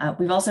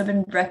 We've also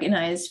been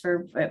recognized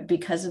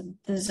because of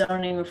the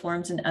zoning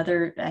reforms and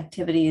other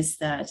activities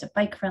that it's a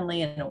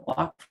bike-friendly and a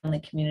walk-friendly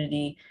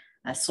community,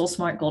 a Soul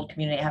Smart Gold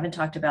community. I haven't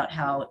talked about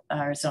how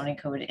our zoning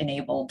code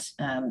enabled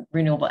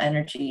renewable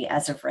energy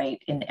as of right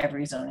in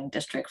every zoning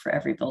district for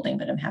every building,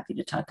 but I'm happy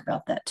to talk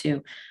about that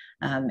too.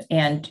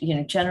 And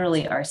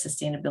generally our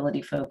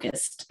sustainability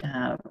focused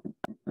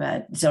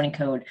zoning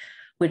code,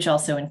 which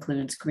also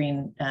includes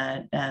green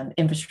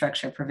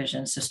infrastructure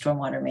provisions, so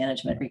stormwater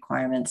management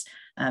requirements,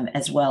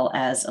 as well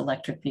as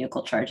electric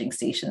vehicle charging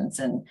stations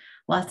and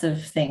lots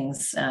of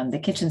things, the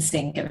kitchen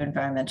sink of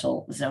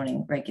environmental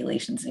zoning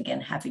regulations. And again,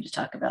 happy to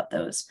talk about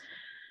those.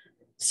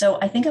 So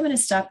I think I'm going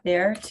to stop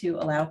there to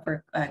allow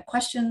for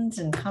questions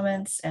and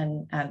comments.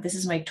 And this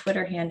is my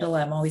Twitter handle.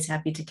 I'm always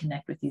happy to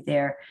connect with you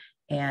there.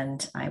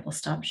 And I will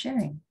stop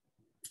sharing.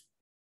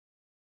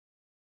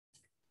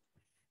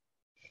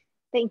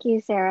 Thank you,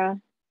 Sarah.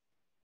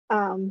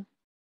 And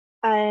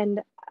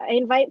I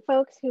invite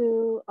folks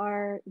who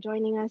are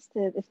joining us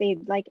to, if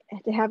they'd like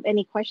to have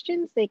any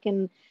questions, they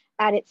can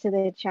add it to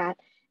the chat.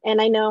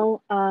 And I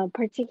know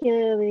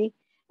particularly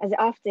as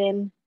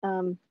often,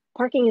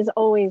 parking is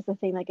always the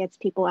thing that gets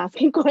people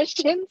asking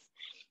questions.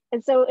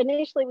 And so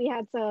initially we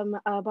had some,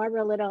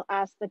 Barbara Little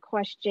asked the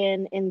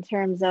question in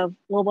terms of,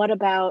 well, what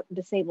about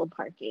disabled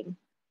parking?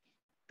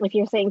 If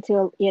you're saying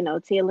to,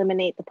 to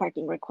eliminate the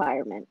parking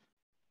requirement.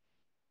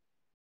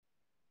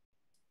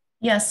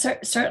 Yes,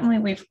 certainly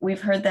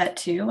we've heard that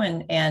too,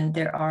 and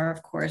there are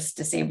of course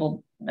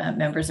disabled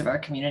members of our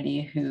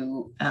community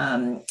who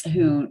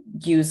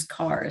use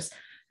cars.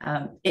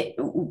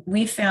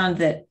 We found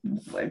that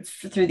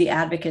through the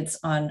advocates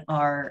on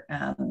our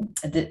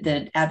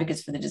the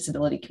advocates for the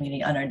disability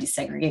community on our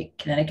Desegregate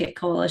Connecticut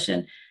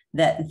coalition,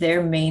 that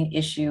their main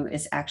issue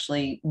is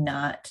actually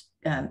not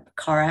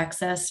car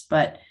access,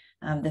 but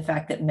the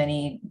fact that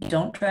many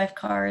don't drive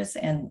cars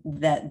and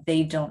that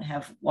they don't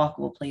have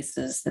walkable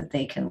places that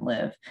they can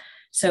live.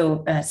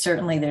 So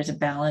certainly there's a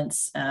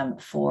balance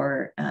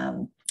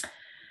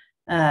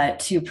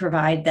to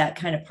provide that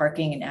kind of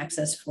parking and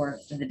access for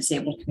the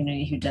disabled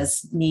community who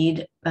does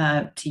need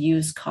to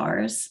use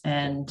cars.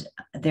 And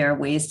there are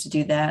ways to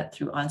do that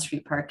through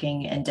on-street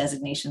parking and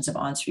designations of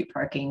on-street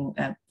parking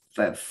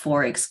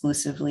for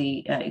exclusive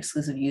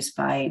use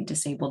by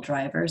disabled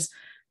drivers.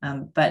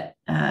 But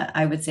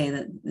I would say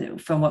that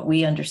from what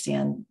we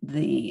understand,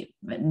 the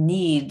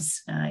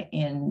needs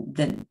in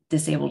the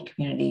disabled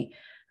community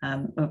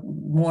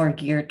more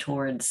geared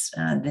towards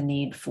the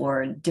need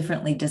for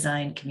differently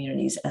designed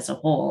communities as a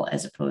whole,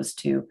 as opposed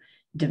to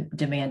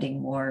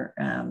demanding more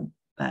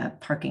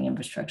parking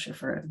infrastructure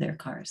for their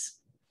cars.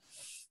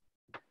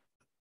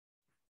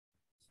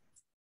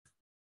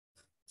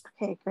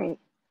 Okay, great.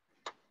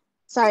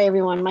 Sorry,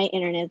 everyone, my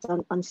internet's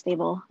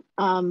unstable.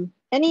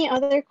 Any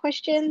other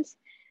questions?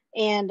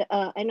 And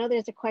I know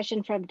there's a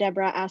question from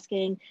Deborah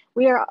asking,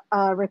 we are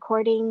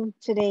recording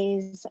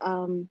today's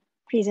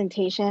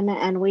presentation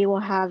and we will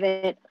have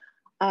it,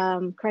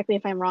 correct me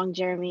if I'm wrong,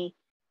 Jeremy,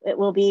 it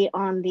will be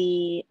on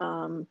the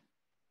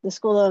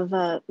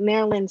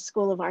Maryland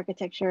School of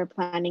Architecture,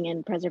 Planning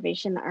and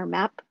Preservation, our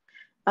MAP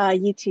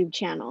YouTube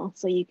channel.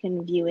 So you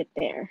can view it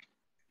there.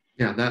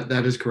 Yeah,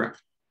 that is correct.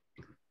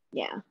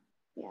 Yeah.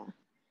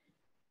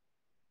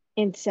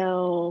 And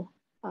so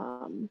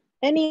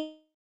any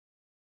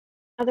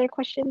other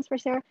questions for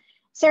Sarah?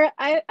 Sarah,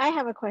 I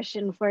have a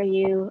question for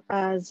you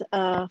as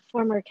a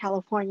former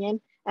Californian,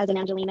 as an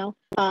Angelino.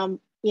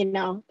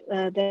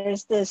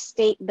 There's the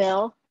state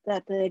bill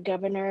that the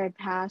governor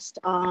passed,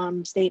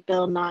 State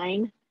Bill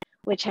 9,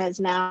 which has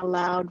now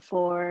allowed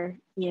for,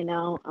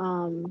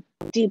 duplexes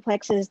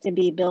to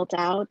be built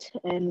out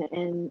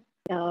and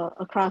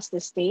across the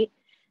state.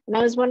 And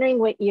I was wondering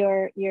what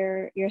your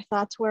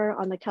thoughts were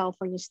on the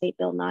California State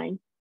Bill 9.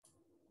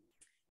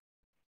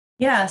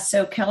 Yeah,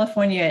 so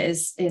California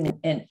is in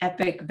an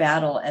epic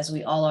battle, as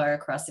we all are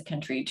across the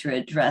country, to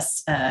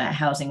address a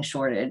housing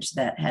shortage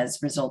that has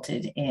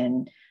resulted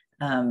in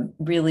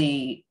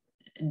really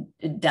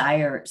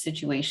dire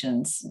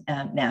situations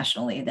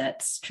nationally.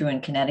 That's true in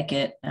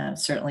Connecticut.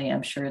 Certainly,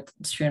 I'm sure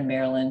it's true in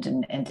Maryland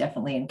and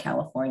definitely in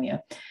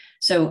California.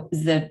 So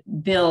the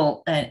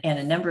bill and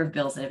a number of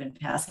bills that have been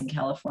passed in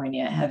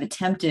California have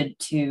attempted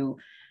to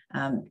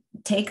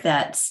take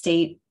that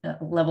state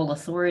level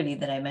authority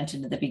that I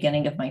mentioned at the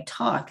beginning of my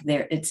talk.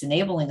 There, it's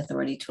enabling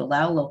authority to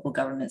allow local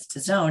governments to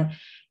zone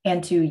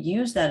and to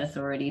use that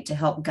authority to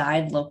help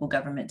guide local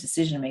government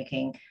decision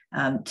making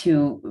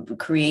to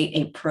create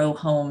a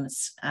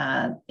pro-homes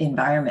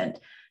environment.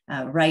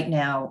 Right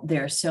now,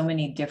 there are so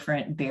many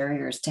different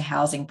barriers to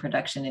housing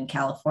production in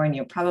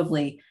California.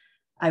 Probably,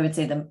 I would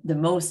say the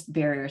most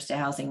barriers to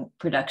housing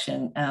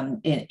production of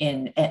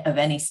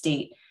any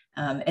state.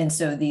 And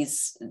so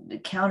these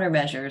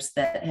countermeasures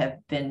that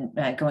have been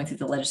going through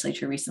the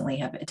legislature recently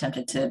have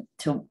attempted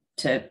to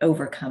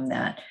overcome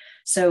that.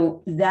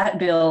 So that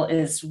bill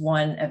is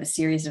one of a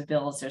series of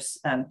bills. There's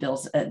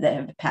bills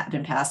that have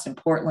been passed in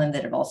Portland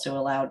that have also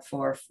allowed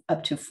for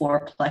up to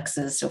 4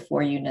 plexes, so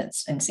 4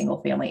 units in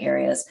single family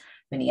areas.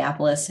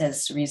 Minneapolis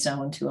has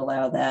rezoned to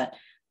allow that.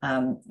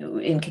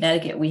 In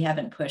Connecticut, we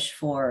haven't pushed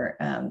for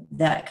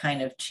that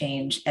kind of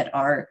change in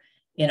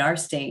our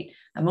state,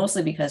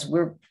 mostly because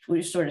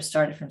we sort of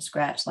started from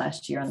scratch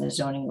last year on the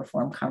zoning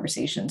reform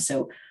conversation.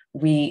 So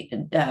we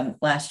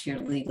last year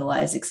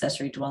legalized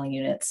accessory dwelling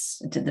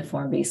units, did the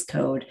form-based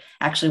code.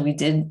 Actually, we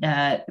did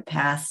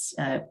pass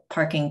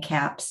parking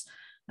caps.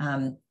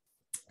 There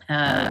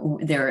are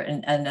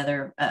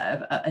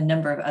a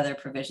number of other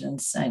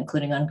provisions,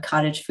 including on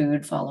cottage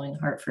food following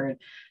Hartford,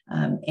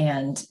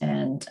 and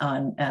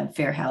on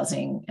fair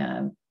housing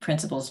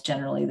principles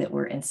generally that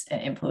were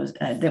imposed,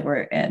 that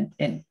were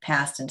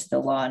passed into the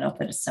law. And I'll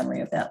put a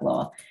summary of that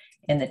law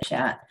in the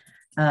chat.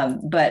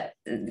 But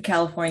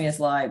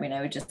California's law, I mean,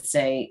 I would just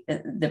say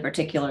the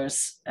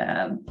particulars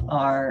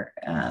are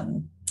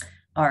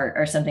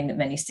something that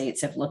many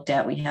states have looked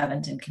at. We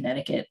haven't in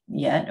Connecticut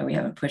yet, or we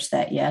haven't pushed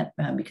that yet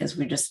because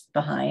we're just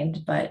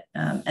behind. But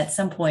at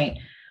some point,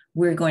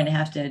 we're going to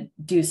have to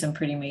do some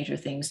pretty major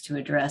things to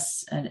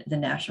address the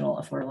national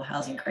affordable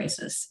housing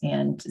crisis.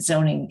 And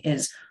zoning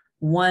is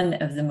one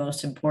of the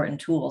most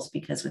important tools,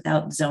 because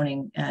without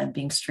zoning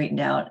being straightened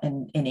out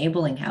and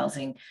enabling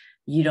housing,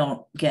 you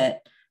don't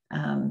get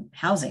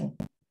housing.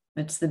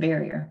 It's the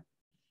barrier.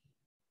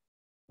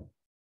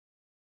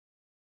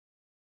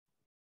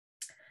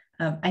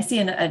 I see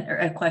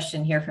a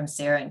question here from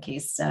Sarah, in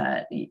case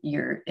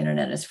your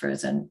internet is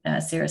frozen.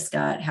 Sarah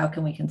Scott, how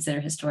can we consider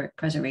historic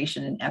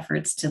preservation in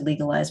efforts to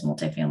legalize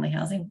multifamily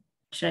housing?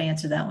 Should I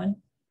answer that one?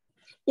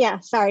 Yeah,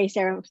 sorry,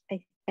 Sarah.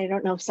 I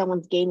don't know if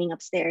someone's gaming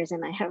upstairs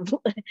and I have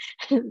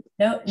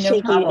no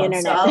problem.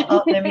 Internet.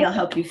 So maybe I'll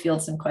help you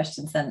field some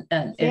questions then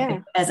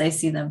as I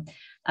see them.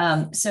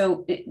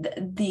 So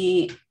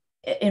the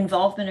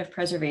involvement of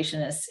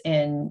preservationists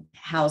in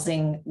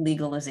housing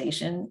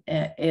legalization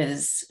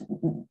has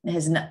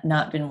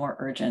not been more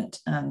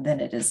urgent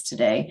than it is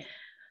today.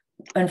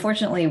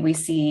 Unfortunately, we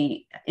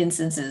see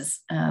instances,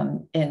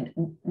 and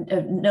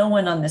no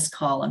one on this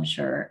call, I'm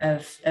sure,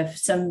 of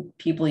some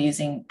people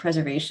using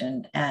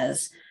preservation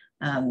as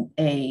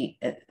a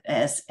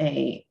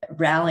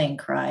rallying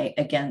cry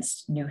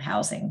against new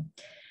housing.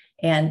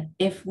 And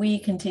if we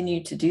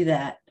continue to do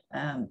that,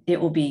 it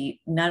will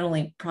be not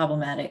only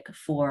problematic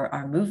for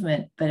our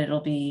movement, but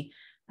it'll be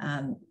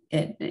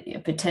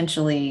it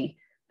potentially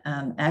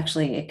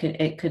actually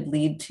it could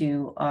lead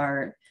to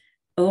our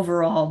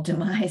overall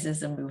demise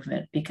as a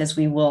movement, because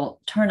we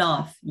will turn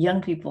off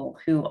young people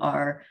who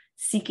are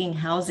seeking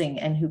housing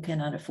and who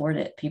cannot afford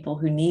it, people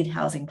who need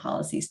housing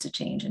policies to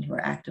change and who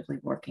are actively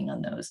working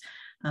on those.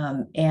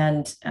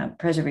 And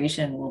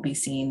preservation will be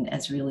seen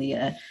as really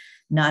a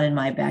not in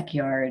my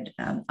backyard,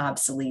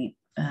 obsolete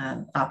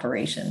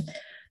operation.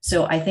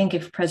 So I think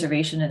if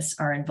preservationists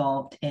are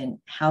involved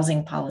in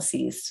housing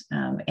policies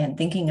and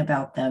thinking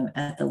about them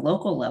at the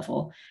local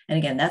level, and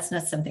again, that's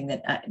not something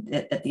that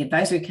at the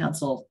advisory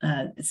council,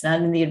 it's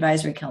not in the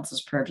advisory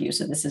council's purview.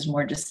 So this is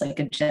more just like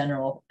a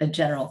general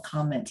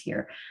comment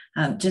here,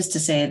 just to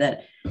say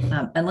that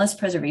unless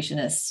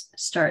preservationists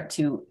start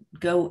to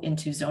go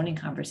into zoning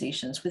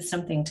conversations with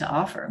something to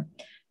offer,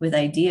 with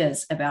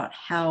ideas about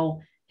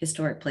how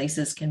historic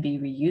places can be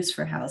reused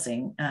for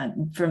housing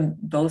from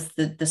both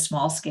the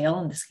small scale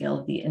and the scale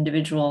of the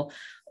individual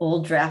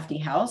old drafty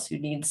house who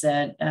needs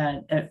a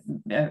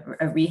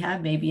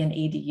rehab, maybe an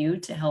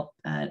ADU to help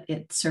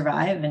it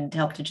survive and to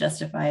help to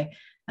justify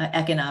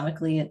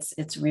economically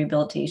its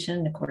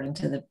rehabilitation according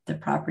to the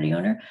property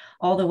owner,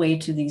 all the way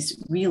to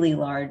these really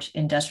large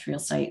industrial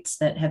sites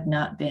that have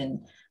not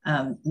been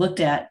looked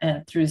at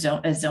through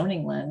a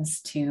zoning lens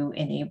to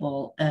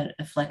enable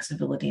a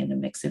flexibility and a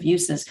mix of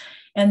uses,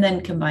 and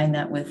then combine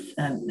that with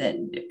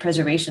that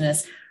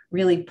preservationists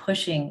really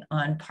pushing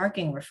on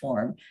parking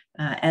reform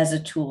as a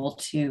tool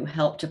to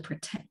help to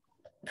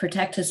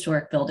protect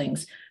historic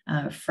buildings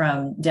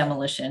from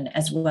demolition,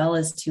 as well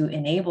as to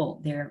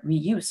enable their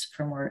reuse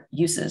for more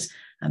uses,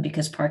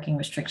 because parking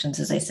restrictions,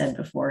 as I said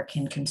before,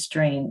 can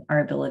constrain our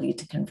ability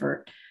to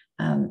convert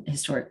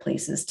historic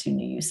places to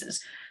new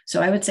uses.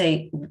 So I would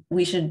say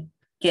we should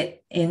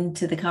get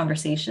into the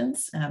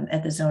conversations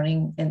at the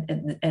zoning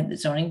and the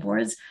zoning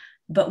boards,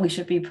 but we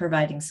should be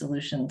providing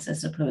solutions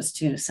as opposed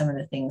to some of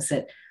the things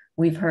that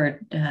we've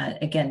heard,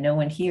 again, no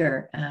one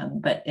here,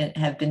 but it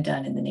have been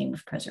done in the name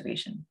of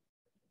preservation.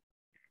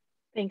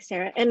 Thanks,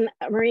 Sarah. And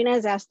Marina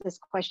has asked this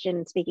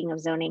question, speaking of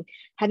zoning,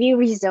 have you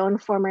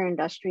rezoned former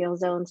industrial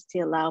zones to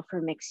allow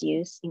for mixed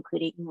use,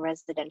 including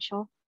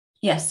residential?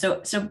 Yes,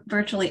 so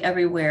virtually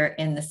everywhere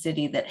in the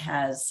city that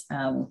has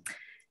an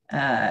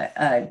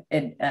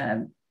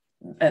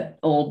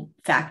old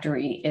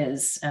factory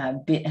has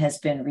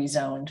been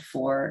rezoned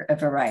for a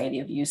variety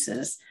of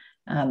uses.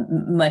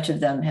 Much of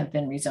them have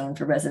been rezoned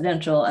for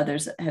residential,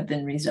 others have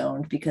been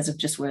rezoned because of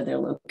just where they're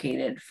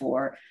located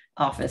for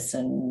office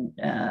and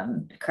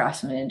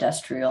craftsman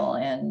industrial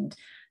and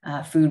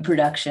food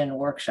production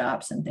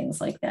workshops and things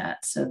like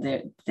that. So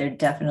they're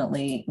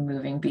definitely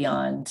moving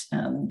beyond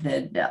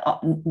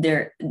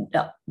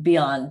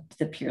beyond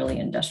the purely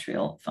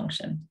industrial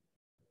function.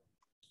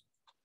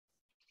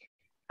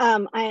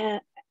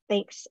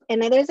 Thanks.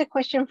 And then there's a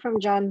question from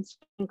John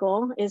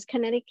Spinkle. Is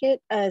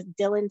Connecticut a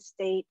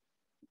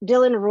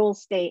Dillon rule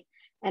state,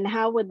 and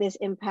how would this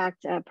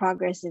impact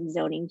progress in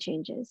zoning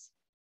changes?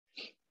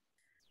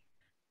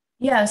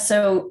 Yeah,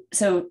 so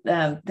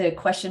the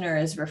questioner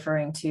is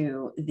referring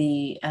to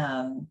the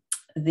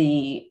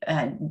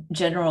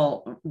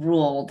general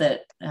rule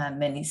that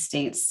many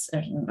states,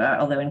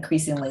 although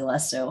increasingly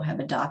less so,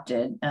 have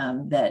adopted,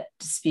 that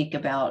speak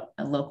about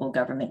a local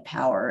government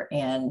power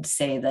and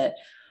say that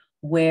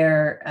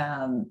where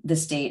the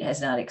state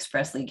has not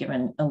expressly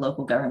given a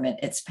local government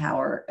its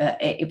power,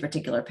 a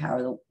particular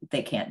power,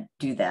 they can't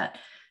do that.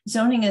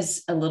 Zoning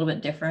is a little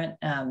bit different.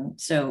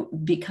 So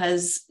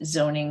because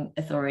zoning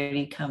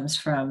authority comes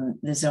from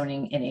the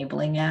Zoning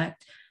Enabling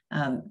Act,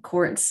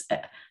 courts,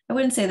 I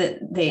wouldn't say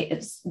that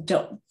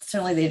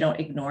they don't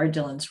ignore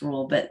Dillon's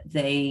rule, but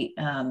the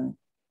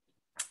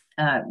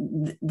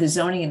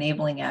Zoning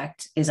Enabling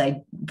Act is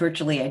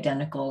virtually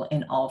identical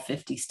in all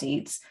 50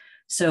 states.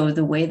 So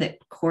the way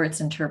that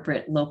courts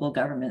interpret local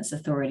government's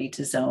authority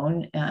to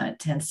zone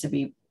tends to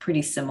be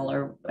pretty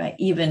similar,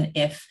 even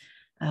if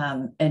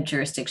a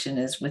jurisdiction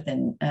is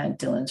within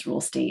Dillon's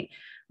rule state.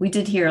 We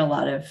did hear a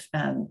lot of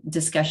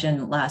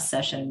discussion last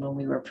session when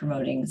we were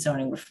promoting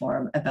zoning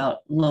reform about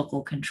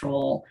local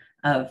control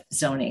of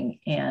zoning.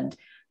 And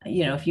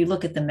if you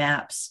look at the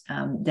maps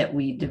that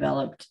we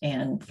developed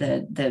and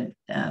through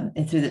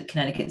the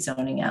Connecticut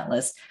Zoning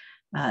Atlas,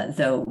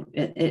 though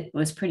it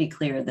was pretty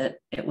clear that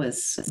it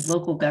was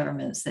local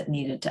governments that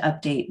needed to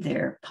update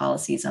their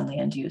policies on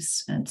land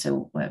use. And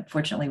so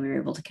fortunately, we were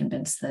able to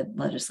convince the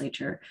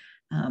legislature,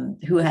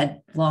 who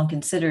had long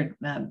considered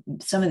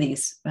some of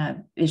these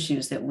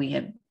issues that we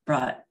had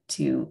brought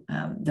to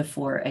the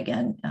fore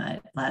again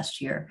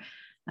last year,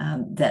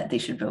 that they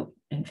should vote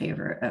in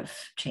favor of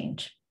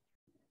change.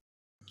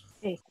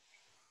 Okay,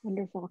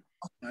 wonderful.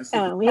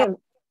 Do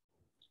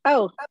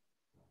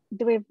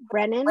we have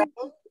Brennan?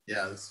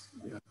 Yes.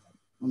 Yeah.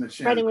 I'm at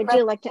Brennan, would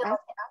you like to ask?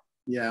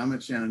 Yeah, I'm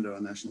at Shenandoah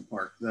National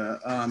Park.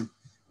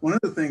 One of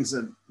the things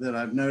that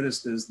I've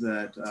noticed is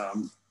that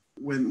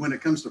when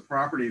it comes to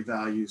property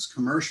values,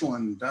 commercial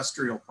and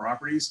industrial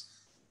properties,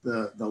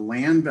 the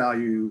land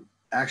value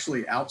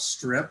actually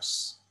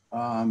outstrips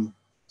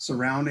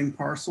surrounding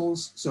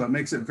parcels. So it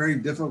makes it very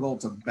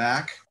difficult to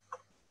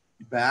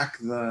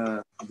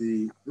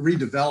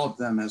redevelop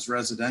them as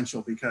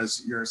residential,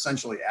 because you're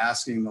essentially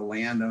asking the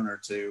landowner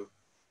to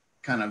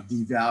kind of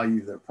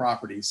devalue their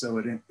property.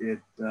 So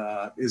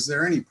is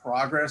there any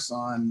progress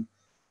on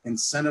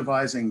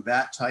incentivizing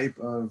that type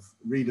of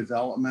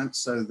redevelopment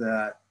so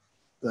that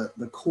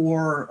the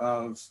core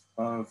of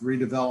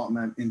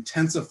redevelopment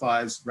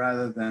intensifies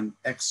rather than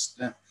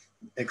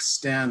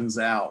extends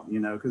out,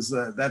 because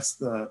that's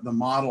the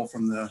model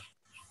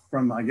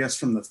from I guess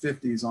from the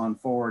 50s on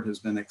forward has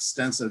been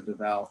extensive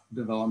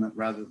development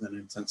rather than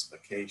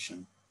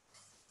intensification.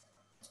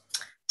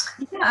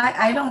 Yeah,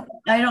 I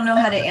don't know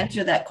how to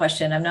answer that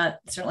question. I'm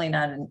certainly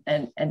not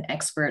an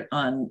expert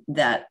on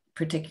that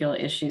particular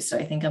issue, so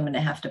I think I'm going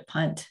to have to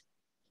punt.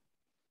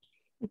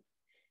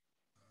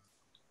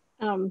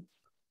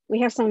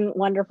 We have some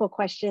wonderful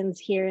questions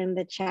here in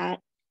the chat.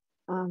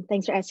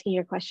 Thanks for asking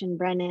your question,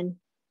 Brennan.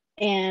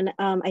 And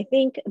I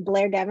think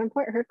Blair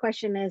Davenport, her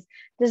question is,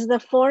 does the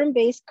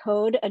form-based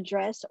code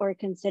address or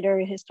consider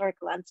historic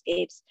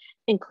landscapes,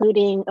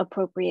 including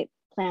appropriate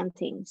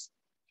plantings?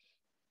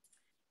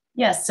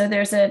 Yes, so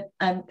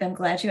I'm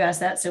glad you asked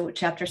that. So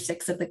chapter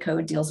 6 of the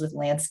code deals with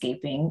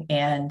landscaping,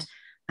 and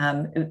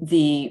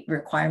the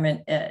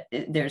requirement,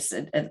 there's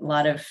a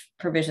lot of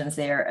provisions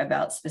there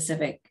about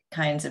specific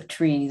kinds of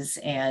trees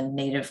and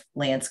native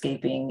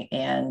landscaping,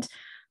 and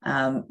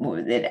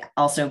It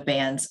also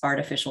bans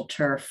artificial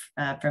turf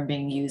from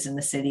being used in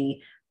the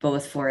city,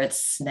 both for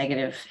its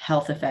negative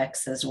health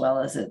effects as well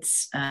as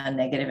its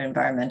negative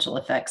environmental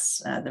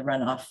effects. The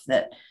runoff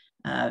that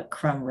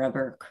crumb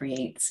rubber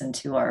creates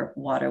into our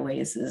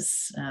waterways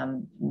is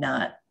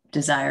not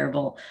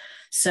desirable.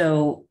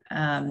 So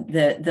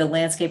the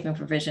landscaping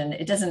provision,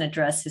 it doesn't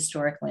address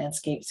historic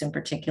landscapes in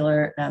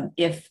particular.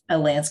 If a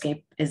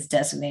landscape is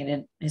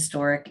designated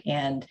historic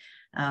and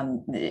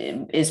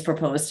is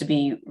proposed to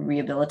be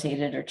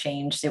rehabilitated or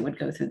changed, it would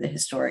go through the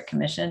Historic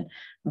Commission.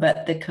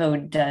 But the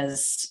code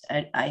does,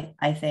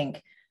 I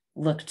think,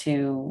 look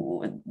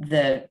to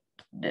the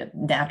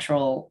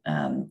natural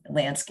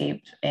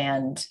landscape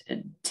and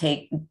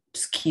take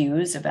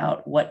cues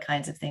about what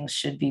kinds of things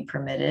should be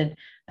permitted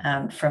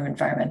from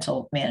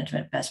environmental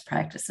management best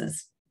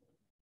practices.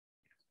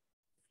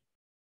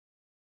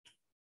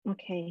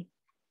 Okay.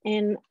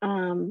 And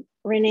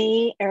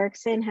Renee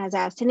Erickson has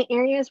asked, in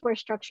areas where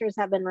structures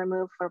have been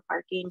removed for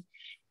parking,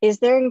 is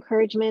there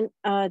encouragement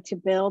to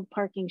build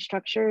parking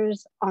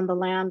structures on the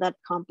land that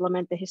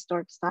complement the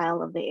historic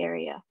style of the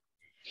area?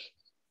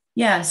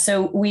 Yeah,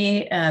 so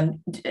we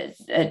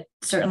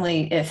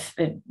certainly, if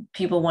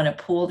people want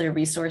to pool their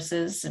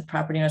resources, and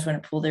property owners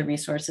want to pool their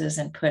resources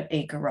and put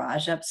a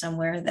garage up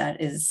somewhere,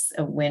 that is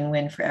a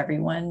win-win for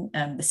everyone.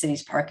 The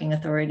city's parking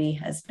authority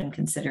has been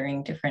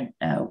considering different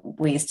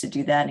ways to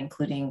do that,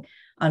 including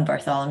on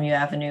Bartholomew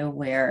Avenue,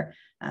 where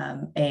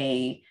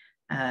a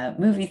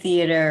movie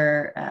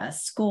theater,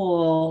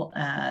 school,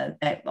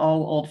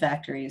 all old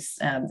factories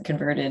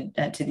converted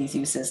to these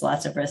uses,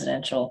 lots of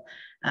residential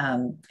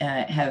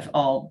have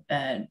all,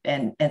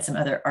 and some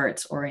other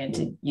arts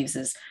oriented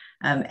uses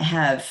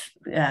have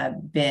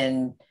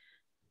been,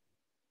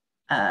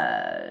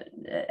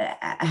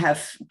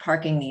 have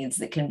parking needs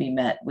that can be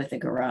met with a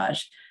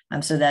garage.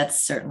 So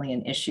that's certainly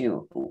an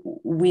issue.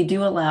 We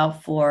do allow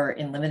for,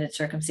 in limited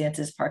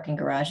circumstances, parking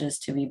garages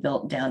to be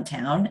built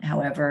downtown.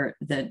 However,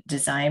 the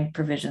design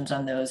provisions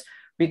on those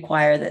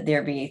require that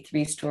there be a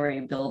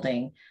 3-story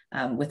building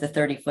with a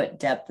 30-foot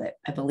depth,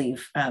 I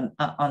believe,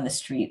 on the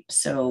street.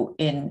 So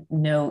in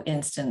no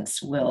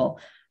instance will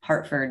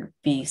Hartford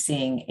be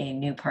seeing a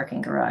new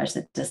parking garage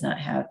that does not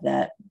have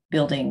that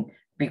building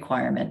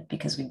requirement,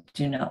 because we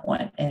do not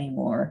want any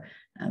more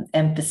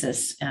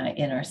emphasis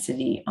in our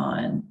city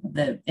on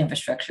the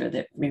infrastructure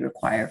that we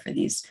require for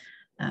these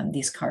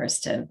cars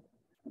to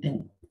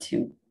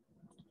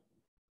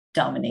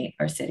dominate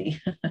our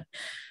city.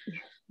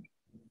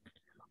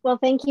 Well,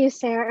 thank you,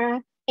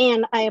 Sarah.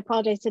 And I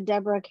apologize to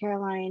Deborah,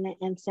 Caroline,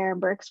 and Sarah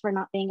Burks for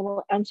not being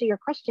able to answer your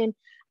question.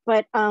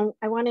 But I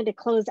wanted to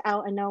close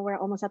out. I know we're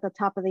almost at the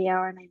top of the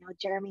hour, and I know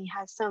Jeremy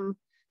has some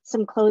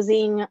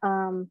closing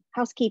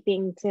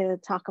housekeeping to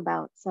talk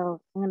about.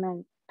 So I'm going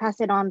to pass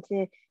it on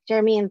to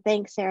Jeremy, and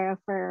thanks, Sarah,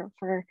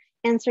 for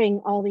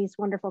answering all these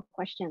wonderful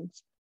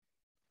questions.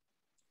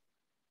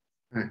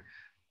 All right.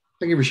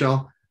 Thank you,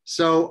 Michelle.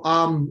 So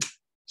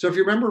if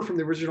you remember from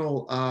the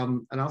original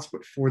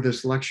announcement for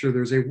this lecture,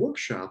 there's a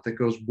workshop that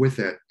goes with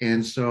it.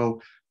 And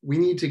so we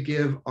need to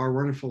give our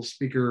wonderful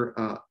speaker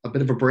a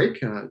bit of a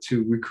break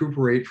to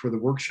recuperate for the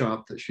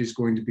workshop that she's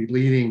going to be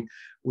leading,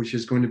 which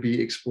is going to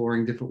be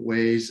exploring different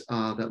ways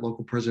that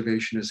local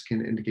preservationists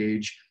can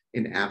engage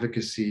in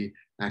advocacy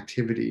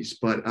activities.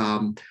 But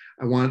I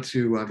want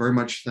to very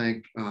much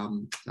thank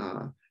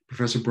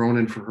Professor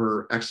Bronin for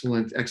her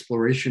excellent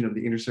exploration of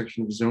the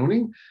intersection of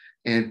zoning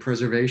and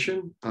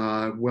preservation,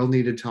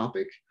 well-needed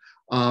topic.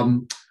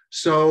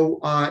 So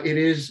it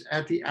is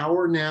at the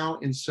hour now,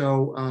 and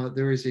so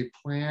there is a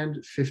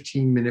planned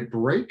 15-minute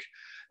break.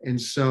 And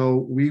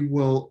so we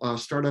will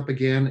start up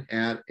again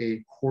at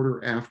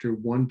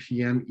 1:15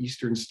 p.m.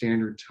 Eastern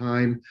Standard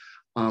Time,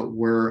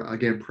 where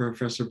again,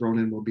 Professor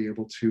Bronin will be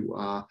able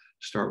to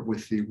start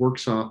with the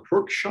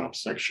workshop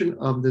section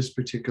of this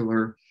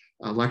particular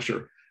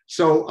lecture.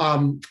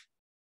 So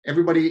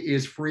everybody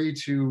is free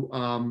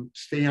to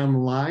stay on the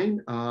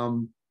line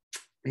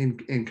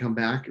and come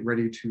back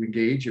ready to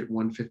engage at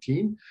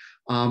 1:15,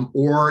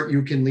 or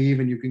you can leave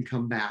and you can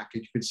come back,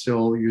 and you can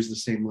still use the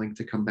same link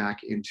to come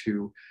back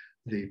into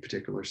the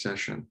particular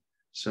session.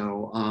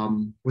 So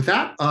with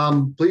that,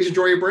 please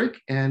enjoy your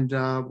break, and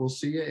we'll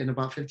see you in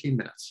about 15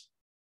 minutes.